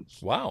introduced ones.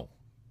 Wow.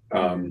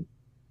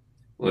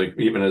 Like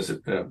even as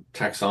a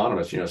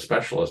taxonomist,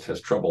 specialist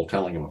has trouble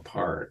telling them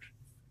apart.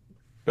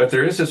 But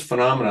there is this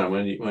phenomenon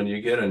when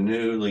you get a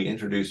newly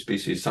introduced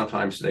species,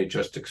 sometimes they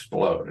just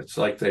explode. It's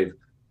like they've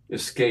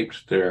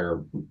escaped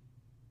their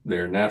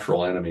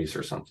natural enemies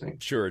or something.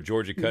 Sure,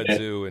 Georgia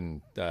kudzu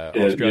and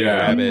Australian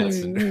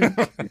rabbits.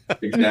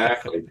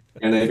 Exactly.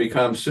 And they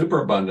become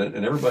super abundant,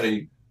 and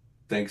everybody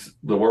thinks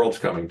the world's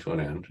coming to an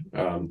end.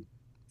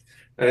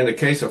 And in the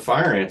case of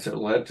fire ants, it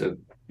led to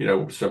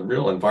some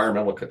real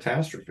environmental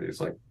catastrophes.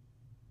 Like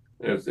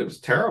it was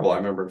terrible. I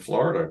remember in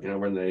Florida,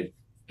 when they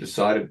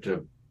decided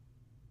to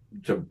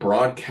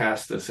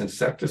broadcast this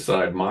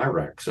insecticide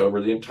Mirex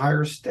over the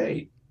entire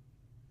state,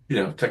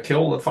 to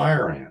kill the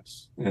fire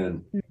ants.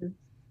 And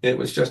it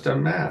was just a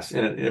mess,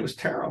 and it was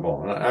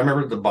terrible. And I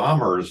remember the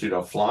bombers,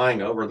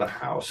 flying over the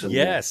house, and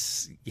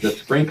the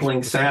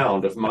sprinkling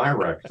sound of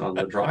Mirex on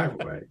the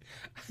driveway.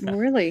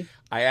 Really?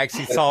 I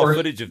actually saw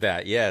footage of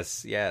that.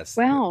 Yes.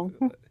 Wow.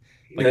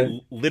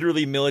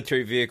 Literally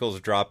military vehicles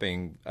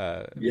dropping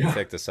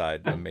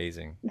insecticide.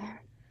 Amazing.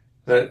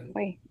 But,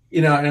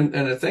 and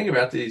the thing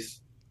about these,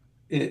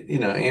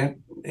 ant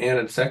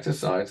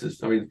insecticides is,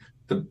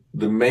 the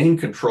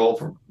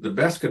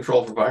best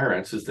control for fire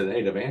ants is the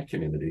native ant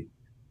community.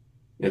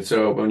 And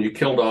so when you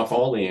killed off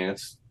all the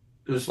ants,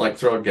 it was like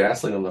throwing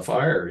gasoline on the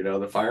fire.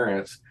 The fire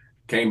ants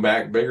came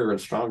back bigger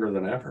and stronger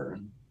than ever.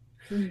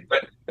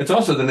 But it's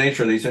also the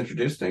nature of these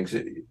introduced things.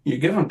 You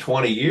give them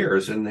 20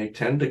 years and they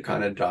tend to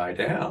kind of die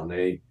down.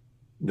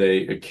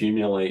 They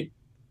accumulate.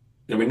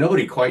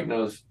 Nobody quite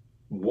knows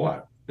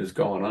what is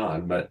going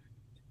on, but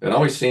it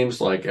always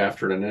seems like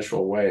after an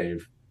initial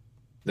wave,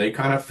 they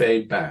kind of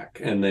fade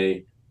back, and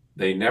they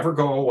never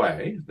go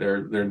away.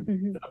 They're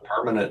a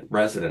permanent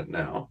resident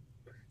now,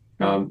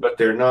 but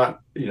they're not,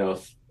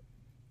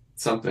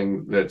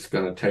 something that's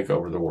going to take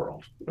over the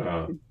world.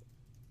 And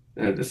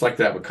it's like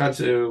that with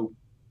kudzu.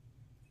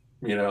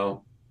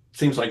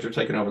 Seems like they're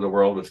taking over the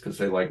world. It's because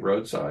they like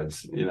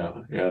roadsides, and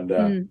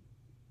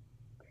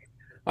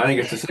I think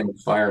it's the same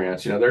with fire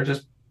ants.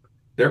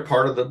 They're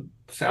part of the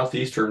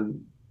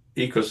southeastern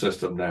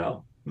ecosystem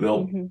now.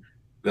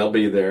 They'll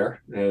be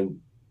there, and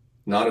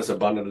not as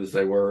abundant as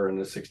they were in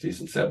the 60s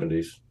and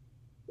 70s.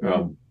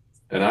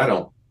 And I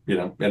don't,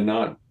 and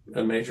not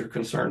a major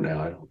concern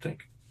now, I don't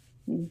think.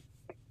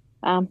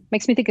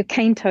 Makes me think of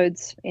cane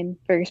toads in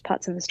various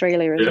parts of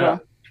Australia as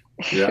well.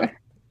 Yeah.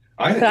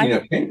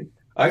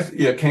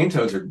 Cane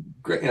toads are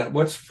great.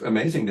 What's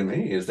amazing to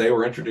me is they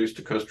were introduced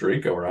to Costa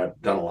Rica, where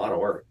I've done a lot of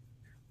work.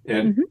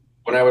 And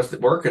when I was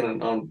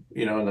working on,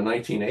 in the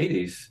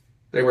 1980s,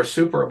 they were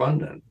super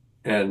abundant.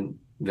 And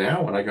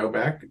now when I go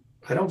back,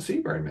 I don't see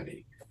very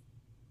many.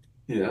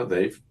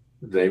 They've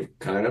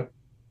kind of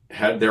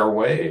had their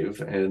wave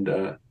and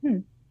are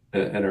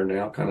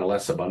now kind of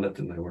less abundant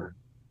than they were.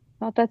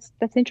 Well, that's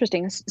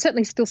interesting. I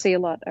certainly still see a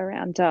lot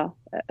around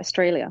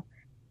Australia.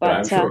 But,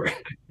 I'm sure.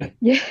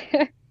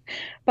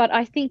 But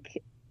I think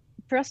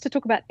for us to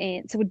talk about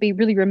ants, it would be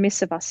really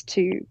remiss of us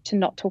to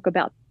not talk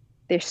about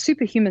their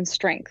superhuman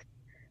strength.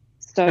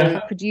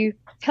 So could you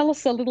tell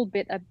us a little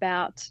bit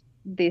about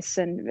this?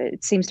 And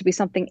it seems to be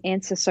something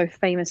ants are so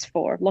famous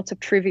for. Lots of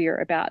trivia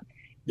about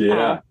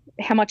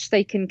how much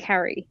they can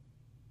carry.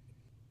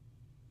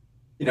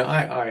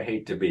 I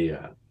hate to be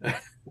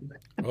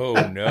oh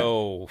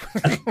no!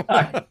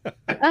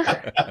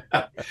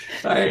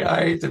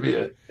 I hate to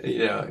be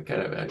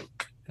kind of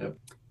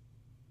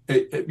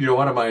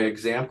one of my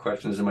exam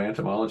questions in my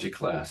entomology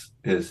class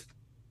is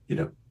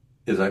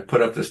I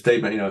put up the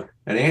statement,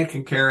 an ant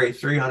can carry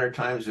 300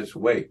 times its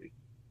weight.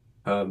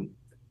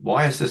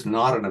 Why is this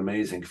not an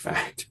amazing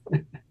fact?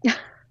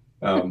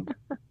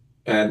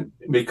 And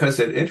because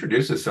it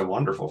introduces some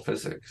wonderful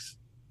physics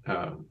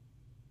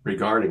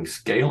regarding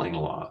scaling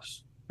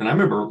laws. And I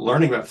remember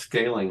learning about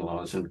scaling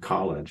laws in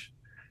college,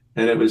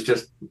 and it was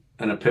just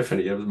an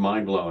epiphany. It was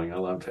mind-blowing. I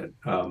loved it.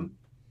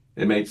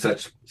 It made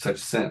such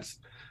sense.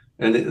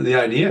 And the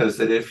idea is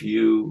that if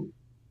you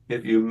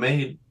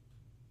made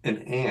an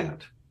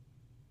ant,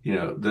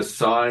 the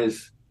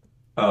size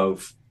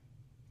of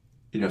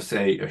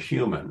say a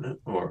human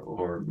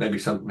or maybe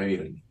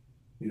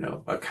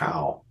a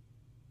cow,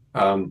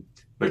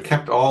 but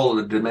kept all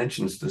the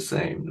dimensions the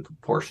same, the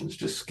proportions,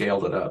 just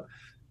scaled it up,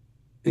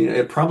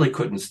 it probably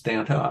couldn't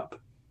stand up.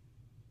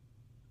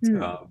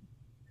 That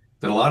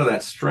a lot of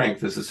that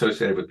strength is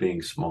associated with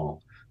being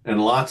small, and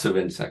lots of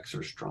insects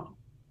are strong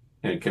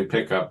and can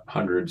pick up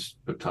hundreds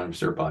of times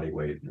their body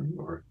weight,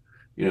 or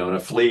and a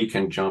flea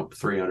can jump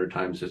 300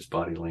 times its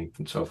body length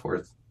and so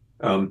forth.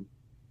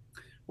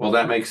 Well,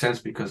 that makes sense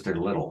because they're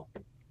little.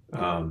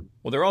 Well,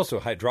 they're also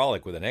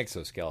hydraulic with an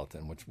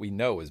exoskeleton, which we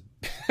know is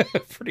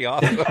pretty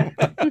awesome.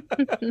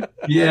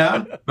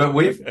 Yeah, but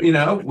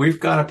we've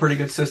got a pretty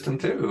good system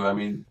too. I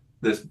mean,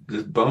 this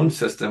bone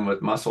system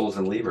with muscles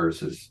and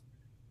levers is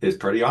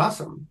pretty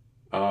awesome.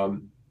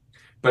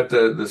 But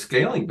the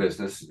scaling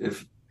business,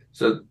 this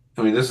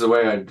is the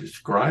way I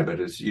describe it: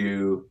 is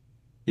you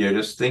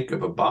just think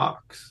of a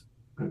box,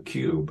 a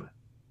cube,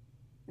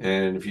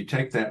 and if you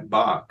take that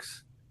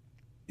box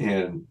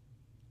and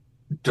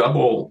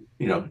double,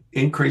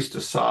 increase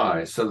the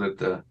size so that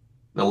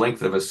the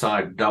length of a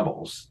side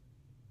doubles.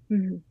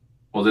 Mm-hmm.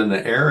 Well, then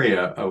the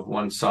area of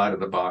one side of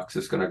the box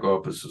is going to go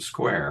up as a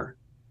square,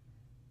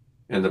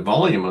 and the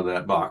volume of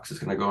that box is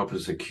going to go up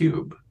as a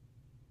cube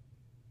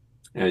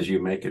as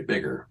you make it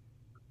bigger.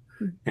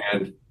 Mm-hmm.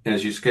 And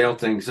as you scale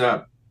things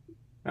up,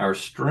 our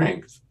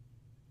strength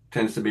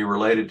tends to be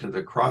related to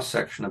the cross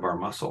section of our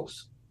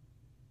muscles.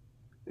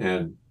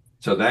 And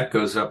so that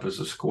goes up as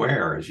a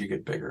square as you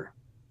get bigger.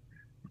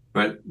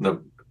 But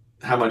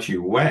how much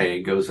you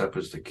weigh goes up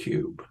as the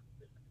cube.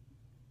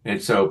 And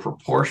so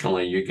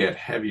proportionally, you get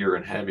heavier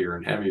and heavier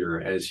and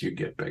heavier as you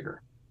get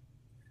bigger.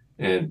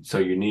 And so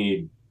you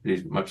need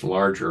these much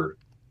larger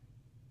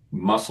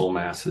muscle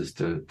masses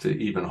to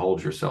even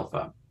hold yourself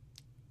up.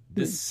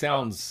 This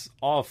sounds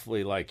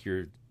awfully like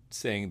you're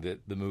saying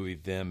that the movie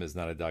Them is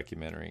not a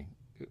documentary.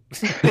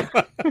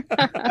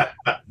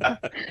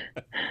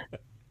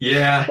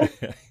 Yeah.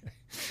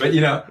 But,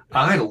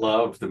 I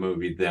love the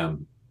movie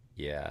Them.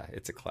 Yeah,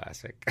 it's a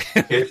classic.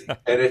 It's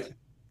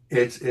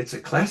a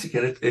classic,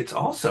 and it's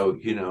also,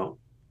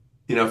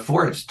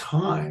 for its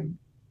time,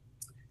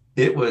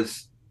 it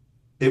was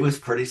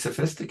pretty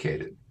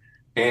sophisticated.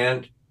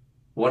 And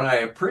what I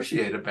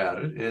appreciate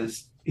about it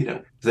is,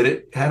 that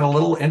it had a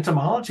little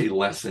entomology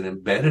lesson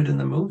embedded in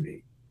the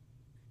movie.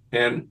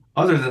 And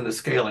other than the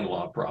scaling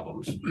law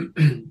problems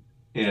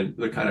and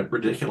the kind of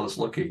ridiculous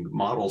looking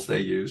models they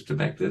used to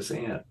make this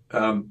ant,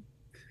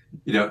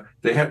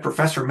 they had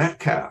Professor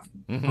Metcalf,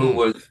 mm-hmm. who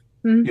was,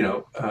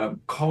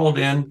 called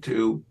in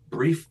to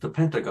brief the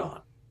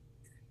Pentagon.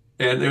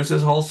 And there's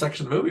this whole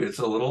section of the movie. It's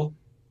a little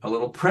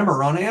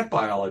primer on ant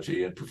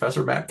biology, and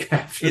Professor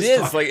Metcalf.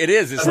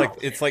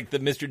 It's like the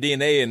Mr.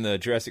 DNA in the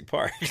Jurassic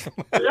Park.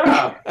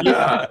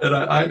 yeah, and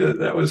I did.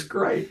 That was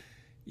great.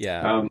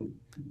 Yeah.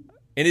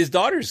 And his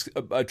daughter's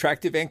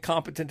attractive and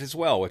competent as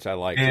well, which I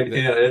like. And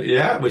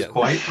it was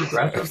quite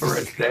progressive for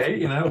its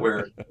day,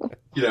 where,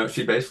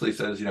 she basically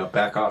says,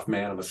 back off,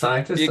 man, I'm a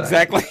scientist.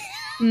 Exactly.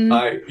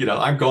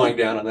 I'm going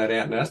down on that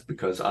ant nest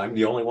because I'm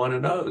the only one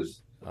who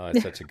knows. Oh,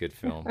 it's such a good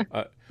film.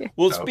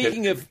 Well,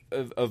 speaking of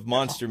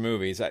monster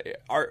movies,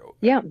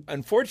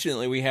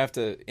 unfortunately, we have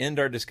to end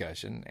our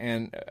discussion.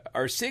 And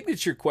our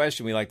signature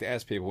question we like to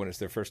ask people when it's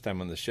their first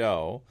time on the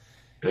show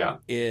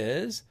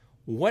is,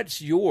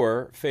 what's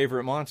your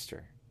favorite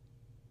monster?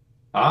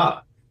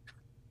 Well,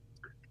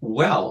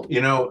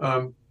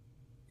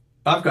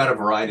 I've got a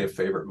variety of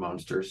favorite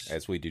monsters.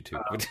 As we do too.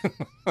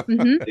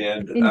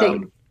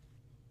 And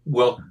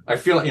well, I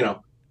feel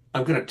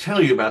I'm going to tell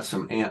you about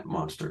some ant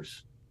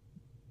monsters,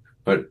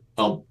 but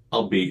I'll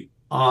be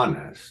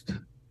honest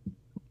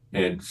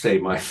and say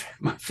my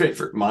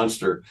favorite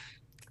monster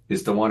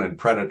is the one in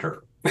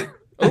Predator.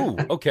 Oh,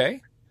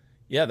 okay.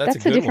 Yeah,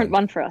 that's a different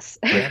one for us.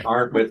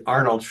 with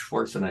Arnold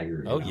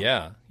Schwarzenegger. Oh,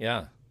 yeah.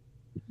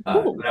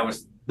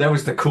 That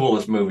was the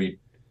coolest movie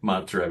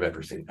monster I've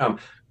ever seen.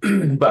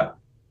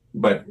 But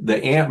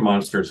the ant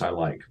monsters I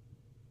like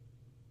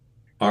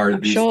are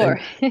these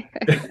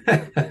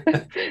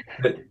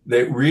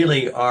they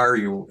really are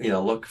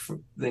look for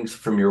things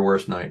from your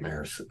worst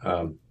nightmares,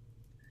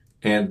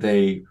 and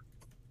they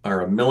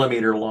are 1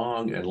 millimeter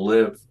long and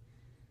live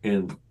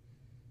in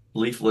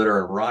leaf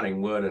litter and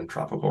rotting wood and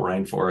tropical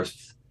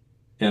rainforests,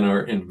 and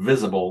are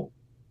invisible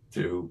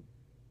to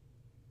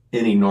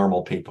any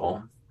normal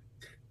people.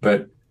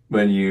 But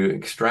when you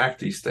extract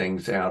these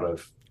things out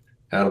of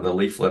the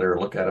leaf litter,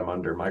 look at them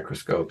under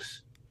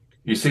microscopes,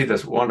 you see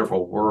this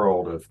wonderful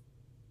world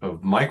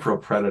of micro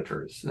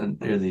predators. And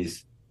they're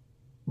these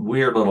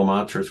weird little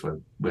monsters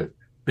with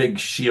big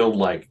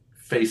shield-like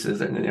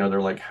faces, and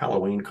they're like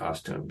Halloween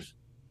costumes.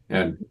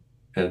 And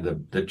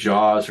the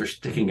jaws are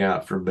sticking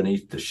out from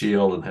beneath the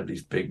shield and have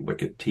these big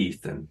wicked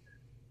teeth, and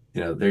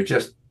they're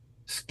just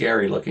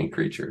scary looking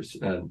creatures.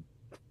 And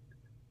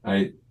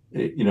I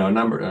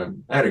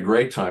had a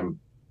great time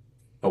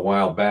a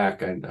while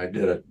back. I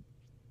did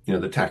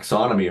the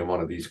taxonomy of one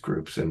of these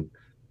groups and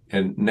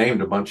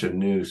named a bunch of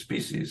new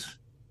species,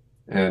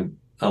 and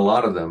a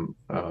lot of them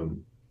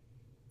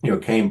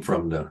came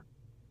from the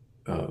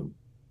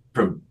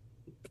from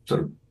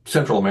sort of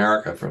Central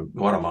America, from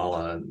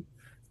Guatemala and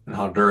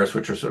Honduras,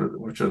 which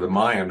are the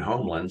Mayan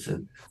homelands.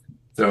 And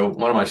so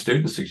one of my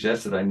students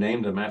suggested I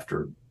name them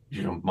after,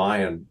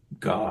 Mayan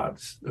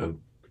gods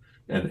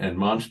and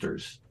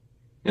monsters.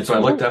 And so I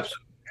looked up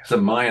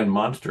some Mayan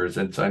monsters,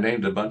 and so I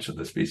named a bunch of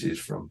the species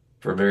for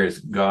various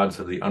gods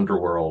of the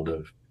underworld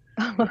of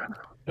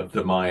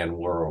the Mayan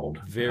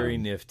world. Very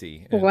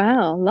nifty.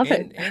 Wow, love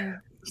it. And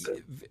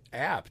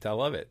apt. I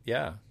love it.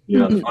 Yeah.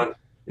 Yeah.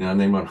 I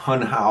named one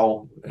Hun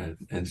Hao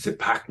and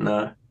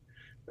Zipacna,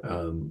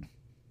 and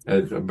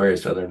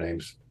various other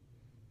names.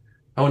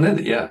 Oh, and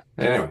then,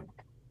 anyway,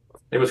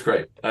 it was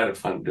great. I had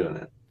fun doing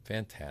it.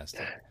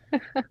 Fantastic.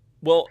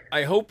 Well,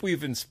 I hope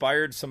we've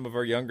inspired some of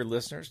our younger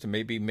listeners to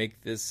maybe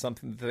make this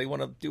something that they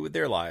want to do with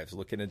their lives,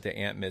 looking into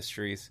ant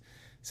mysteries.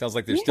 Sounds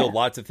like there's still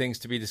lots of things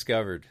to be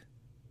discovered.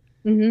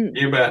 Mm-hmm.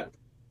 You bet.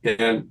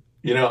 And,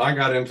 I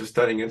got into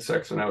studying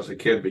insects when I was a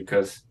kid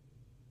because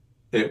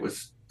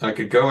I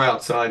could go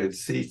outside and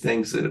see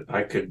things that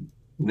I could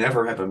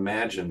never have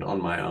imagined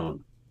on my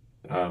own.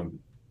 And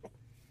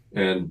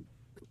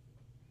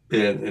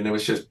it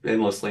was just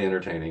endlessly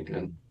entertaining.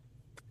 And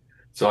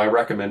so I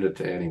recommend it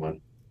to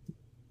anyone.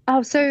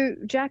 Oh, so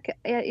Jack,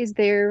 is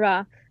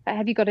there,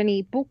 have you got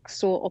any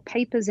books or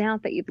papers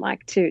out that you'd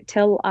like to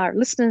tell our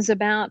listeners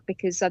about?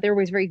 Because they're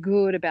always very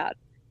good about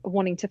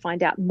wanting to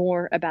find out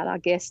more about our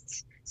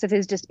guests. So if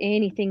there's just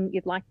anything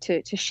you'd like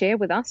to share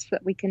with us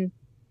that we can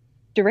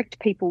direct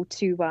people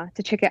to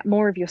check out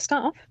more of your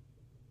stuff.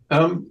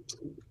 I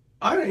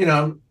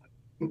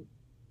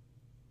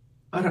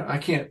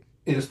can't.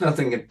 There's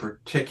nothing in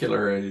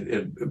particular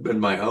in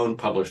my own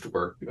published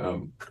work.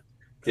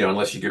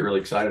 Unless you get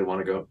really excited and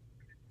want to go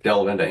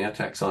delve into ant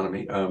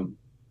taxonomy.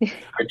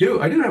 I do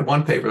have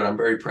one paper that I'm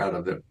very proud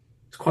of. That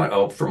it's quite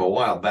from a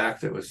while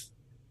back. That was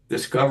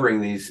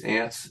discovering these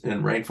ants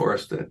in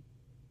rainforest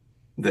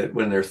that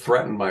when they're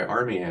threatened by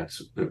army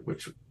ants,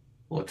 which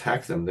will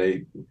attack them,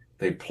 they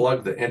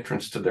plug the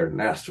entrance to their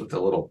nest with a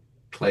little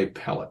clay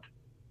pellet.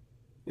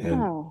 And,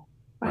 wow.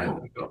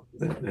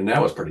 And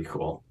that was pretty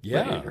cool.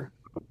 Yeah.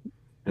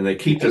 And they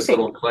keep this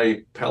little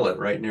clay pellet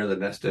right near the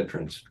nest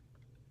entrance.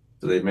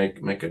 So they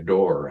make a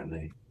door and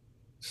they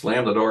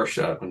slam the door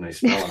shut when they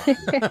smell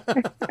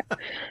it.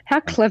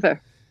 How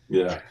clever.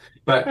 Yeah.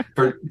 But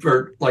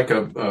for like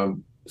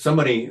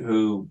somebody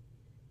who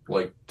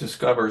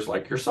discovers,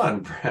 like your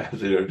son perhaps,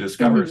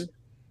 discovers,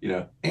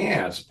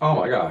 ants. Oh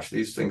my gosh,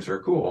 these things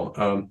are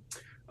cool.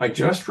 I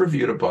just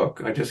reviewed a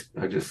book. I just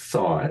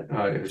saw it.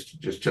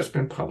 It's just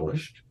been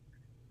published.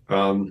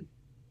 And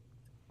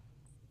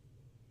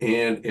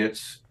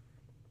it's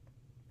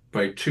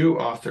by two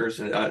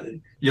authors.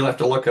 You'll have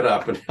to look it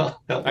up and help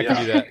I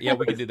can do that. Yeah,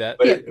 we can do that.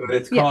 But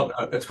it's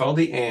called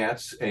The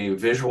Ants, a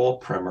visual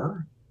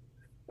primer.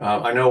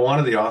 I know one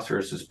of the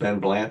authors is Ben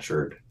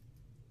Blanchard,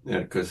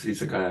 because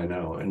he's a guy I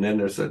know. And then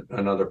there's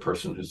another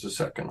person who's the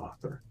second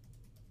author.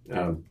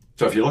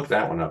 So if you look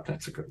that one up,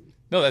 that's a good one.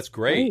 No, that's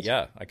great.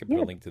 Yeah, I can put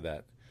a link to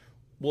that.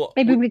 Well,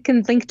 maybe we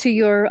can link to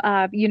your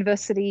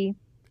university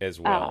as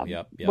well.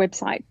 Yep.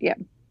 Website. Yeah,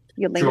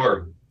 your link.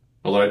 Sure.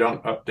 Although I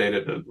don't update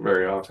it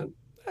very often.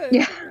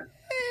 Yeah.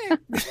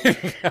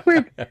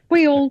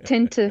 we all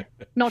tend to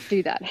not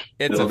do that.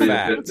 It's a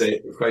fact.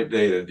 Quite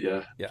dated.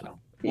 Yeah. Yeah. So.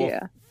 Well,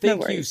 yeah.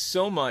 Thank you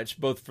so much,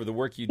 both for the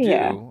work you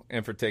do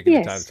and for taking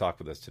the time to talk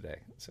with us today.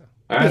 So,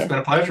 it's been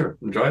a pleasure.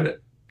 Enjoyed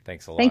it.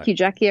 Thanks a lot. Thank you,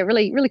 Jack. Yeah,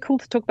 really, really cool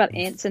to talk about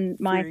ants, and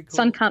my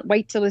son can't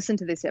wait to listen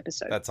to this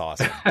episode. That's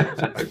awesome.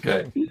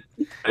 Okay.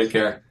 Take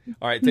care.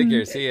 All right. Take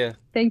care. See ya.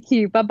 Thank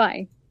you.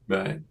 Bye-bye.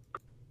 Bye.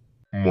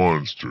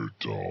 Monster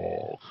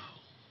Talk.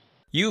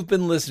 You've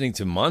been listening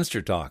to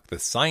Monster Talk, the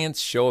science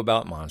show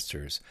about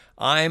monsters.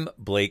 I'm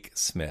Blake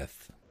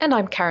Smith. And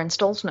I'm Karen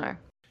Stolzno.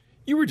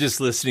 You were just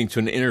listening to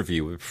an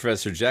interview with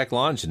Professor Jack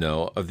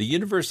Longino of the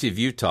University of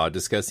Utah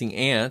discussing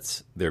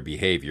ants, their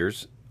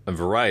behaviors, and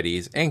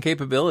varieties, and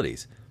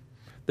capabilities.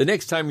 The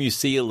next time you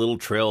see a little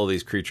trail of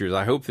these creatures,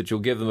 I hope that you'll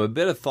give them a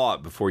bit of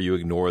thought before you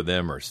ignore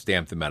them or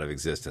stamp them out of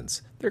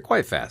existence. They're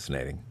quite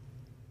fascinating.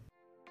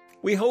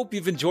 We hope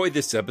you've enjoyed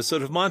this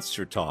episode of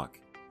Monster Talk.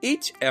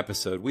 Each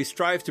episode, we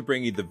strive to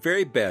bring you the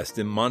very best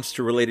in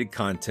monster-related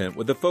content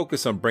with a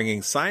focus on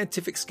bringing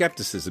scientific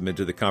skepticism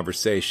into the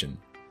conversation.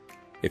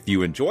 If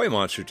you enjoy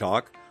Monster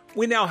Talk,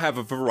 we now have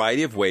a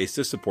variety of ways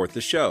to support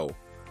the show,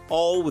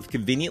 all with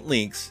convenient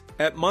links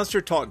at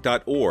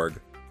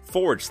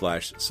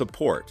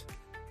monstertalk.org/support.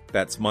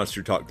 That's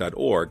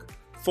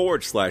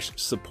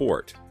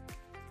monstertalk.org/support.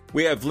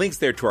 We have links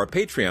there to our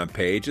Patreon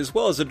page as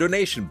well as a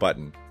donation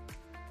button.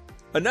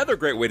 Another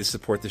great way to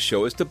support the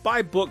show is to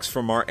buy books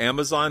from our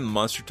Amazon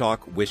Monster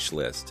Talk wish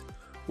list,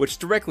 which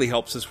directly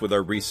helps us with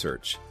our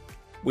research.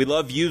 We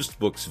love used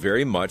books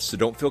very much, so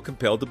don't feel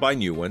compelled to buy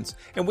new ones,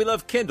 and we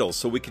love Kindle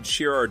so we can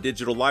share our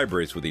digital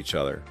libraries with each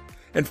other.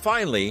 And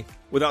finally,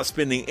 without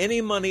spending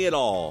any money at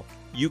all,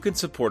 you can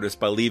support us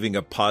by leaving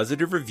a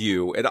positive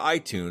review at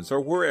iTunes or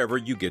wherever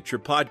you get your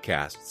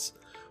podcasts.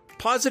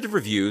 Positive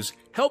reviews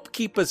help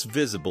keep us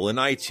visible in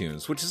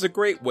iTunes, which is a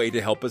great way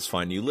to help us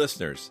find new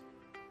listeners.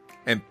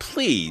 And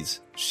please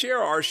share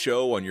our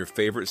show on your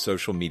favorite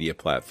social media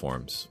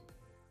platforms.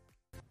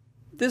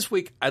 This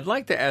week, I'd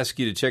like to ask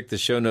you to check the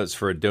show notes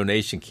for a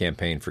donation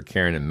campaign for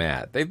Karen and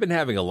Matt. They've been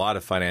having a lot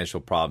of financial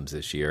problems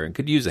this year and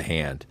could use a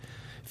hand.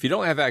 If you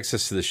don't have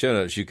access to the show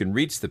notes, you can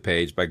reach the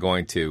page by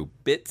going to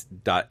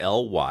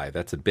bit.ly.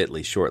 That's a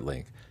bit.ly short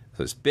link.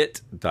 So it's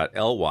bit.ly/help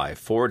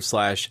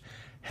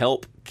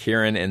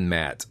Karen and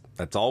Matt.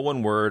 That's all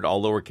one word,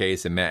 all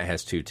lowercase, and Matt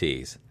has 2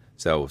 T's.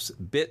 So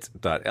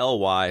bit.ly/help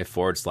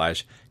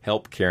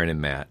Karen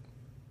and Matt.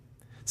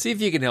 See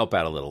if you can help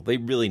out a little. They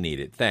really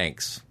need it.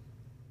 Thanks.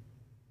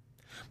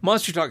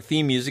 Monster Talk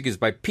theme music is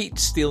by Peach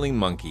Stealing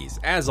Monkeys.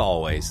 As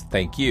always,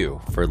 thank you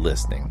for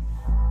listening.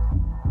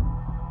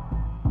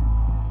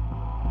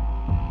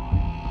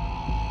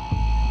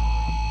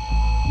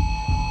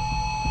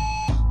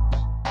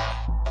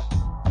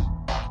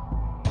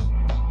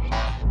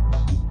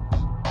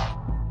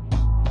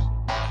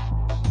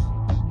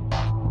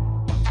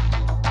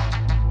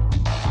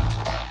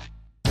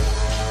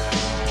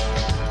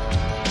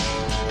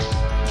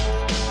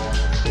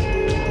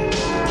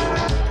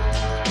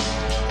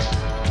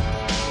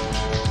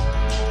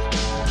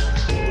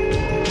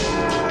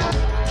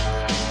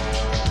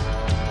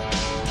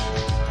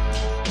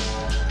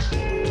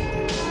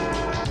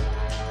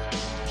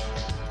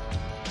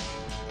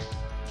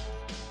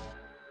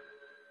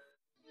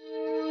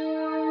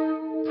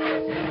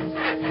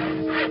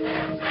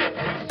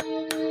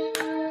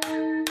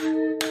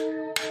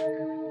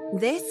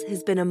 This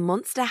has been a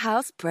Monster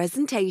House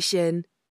presentation.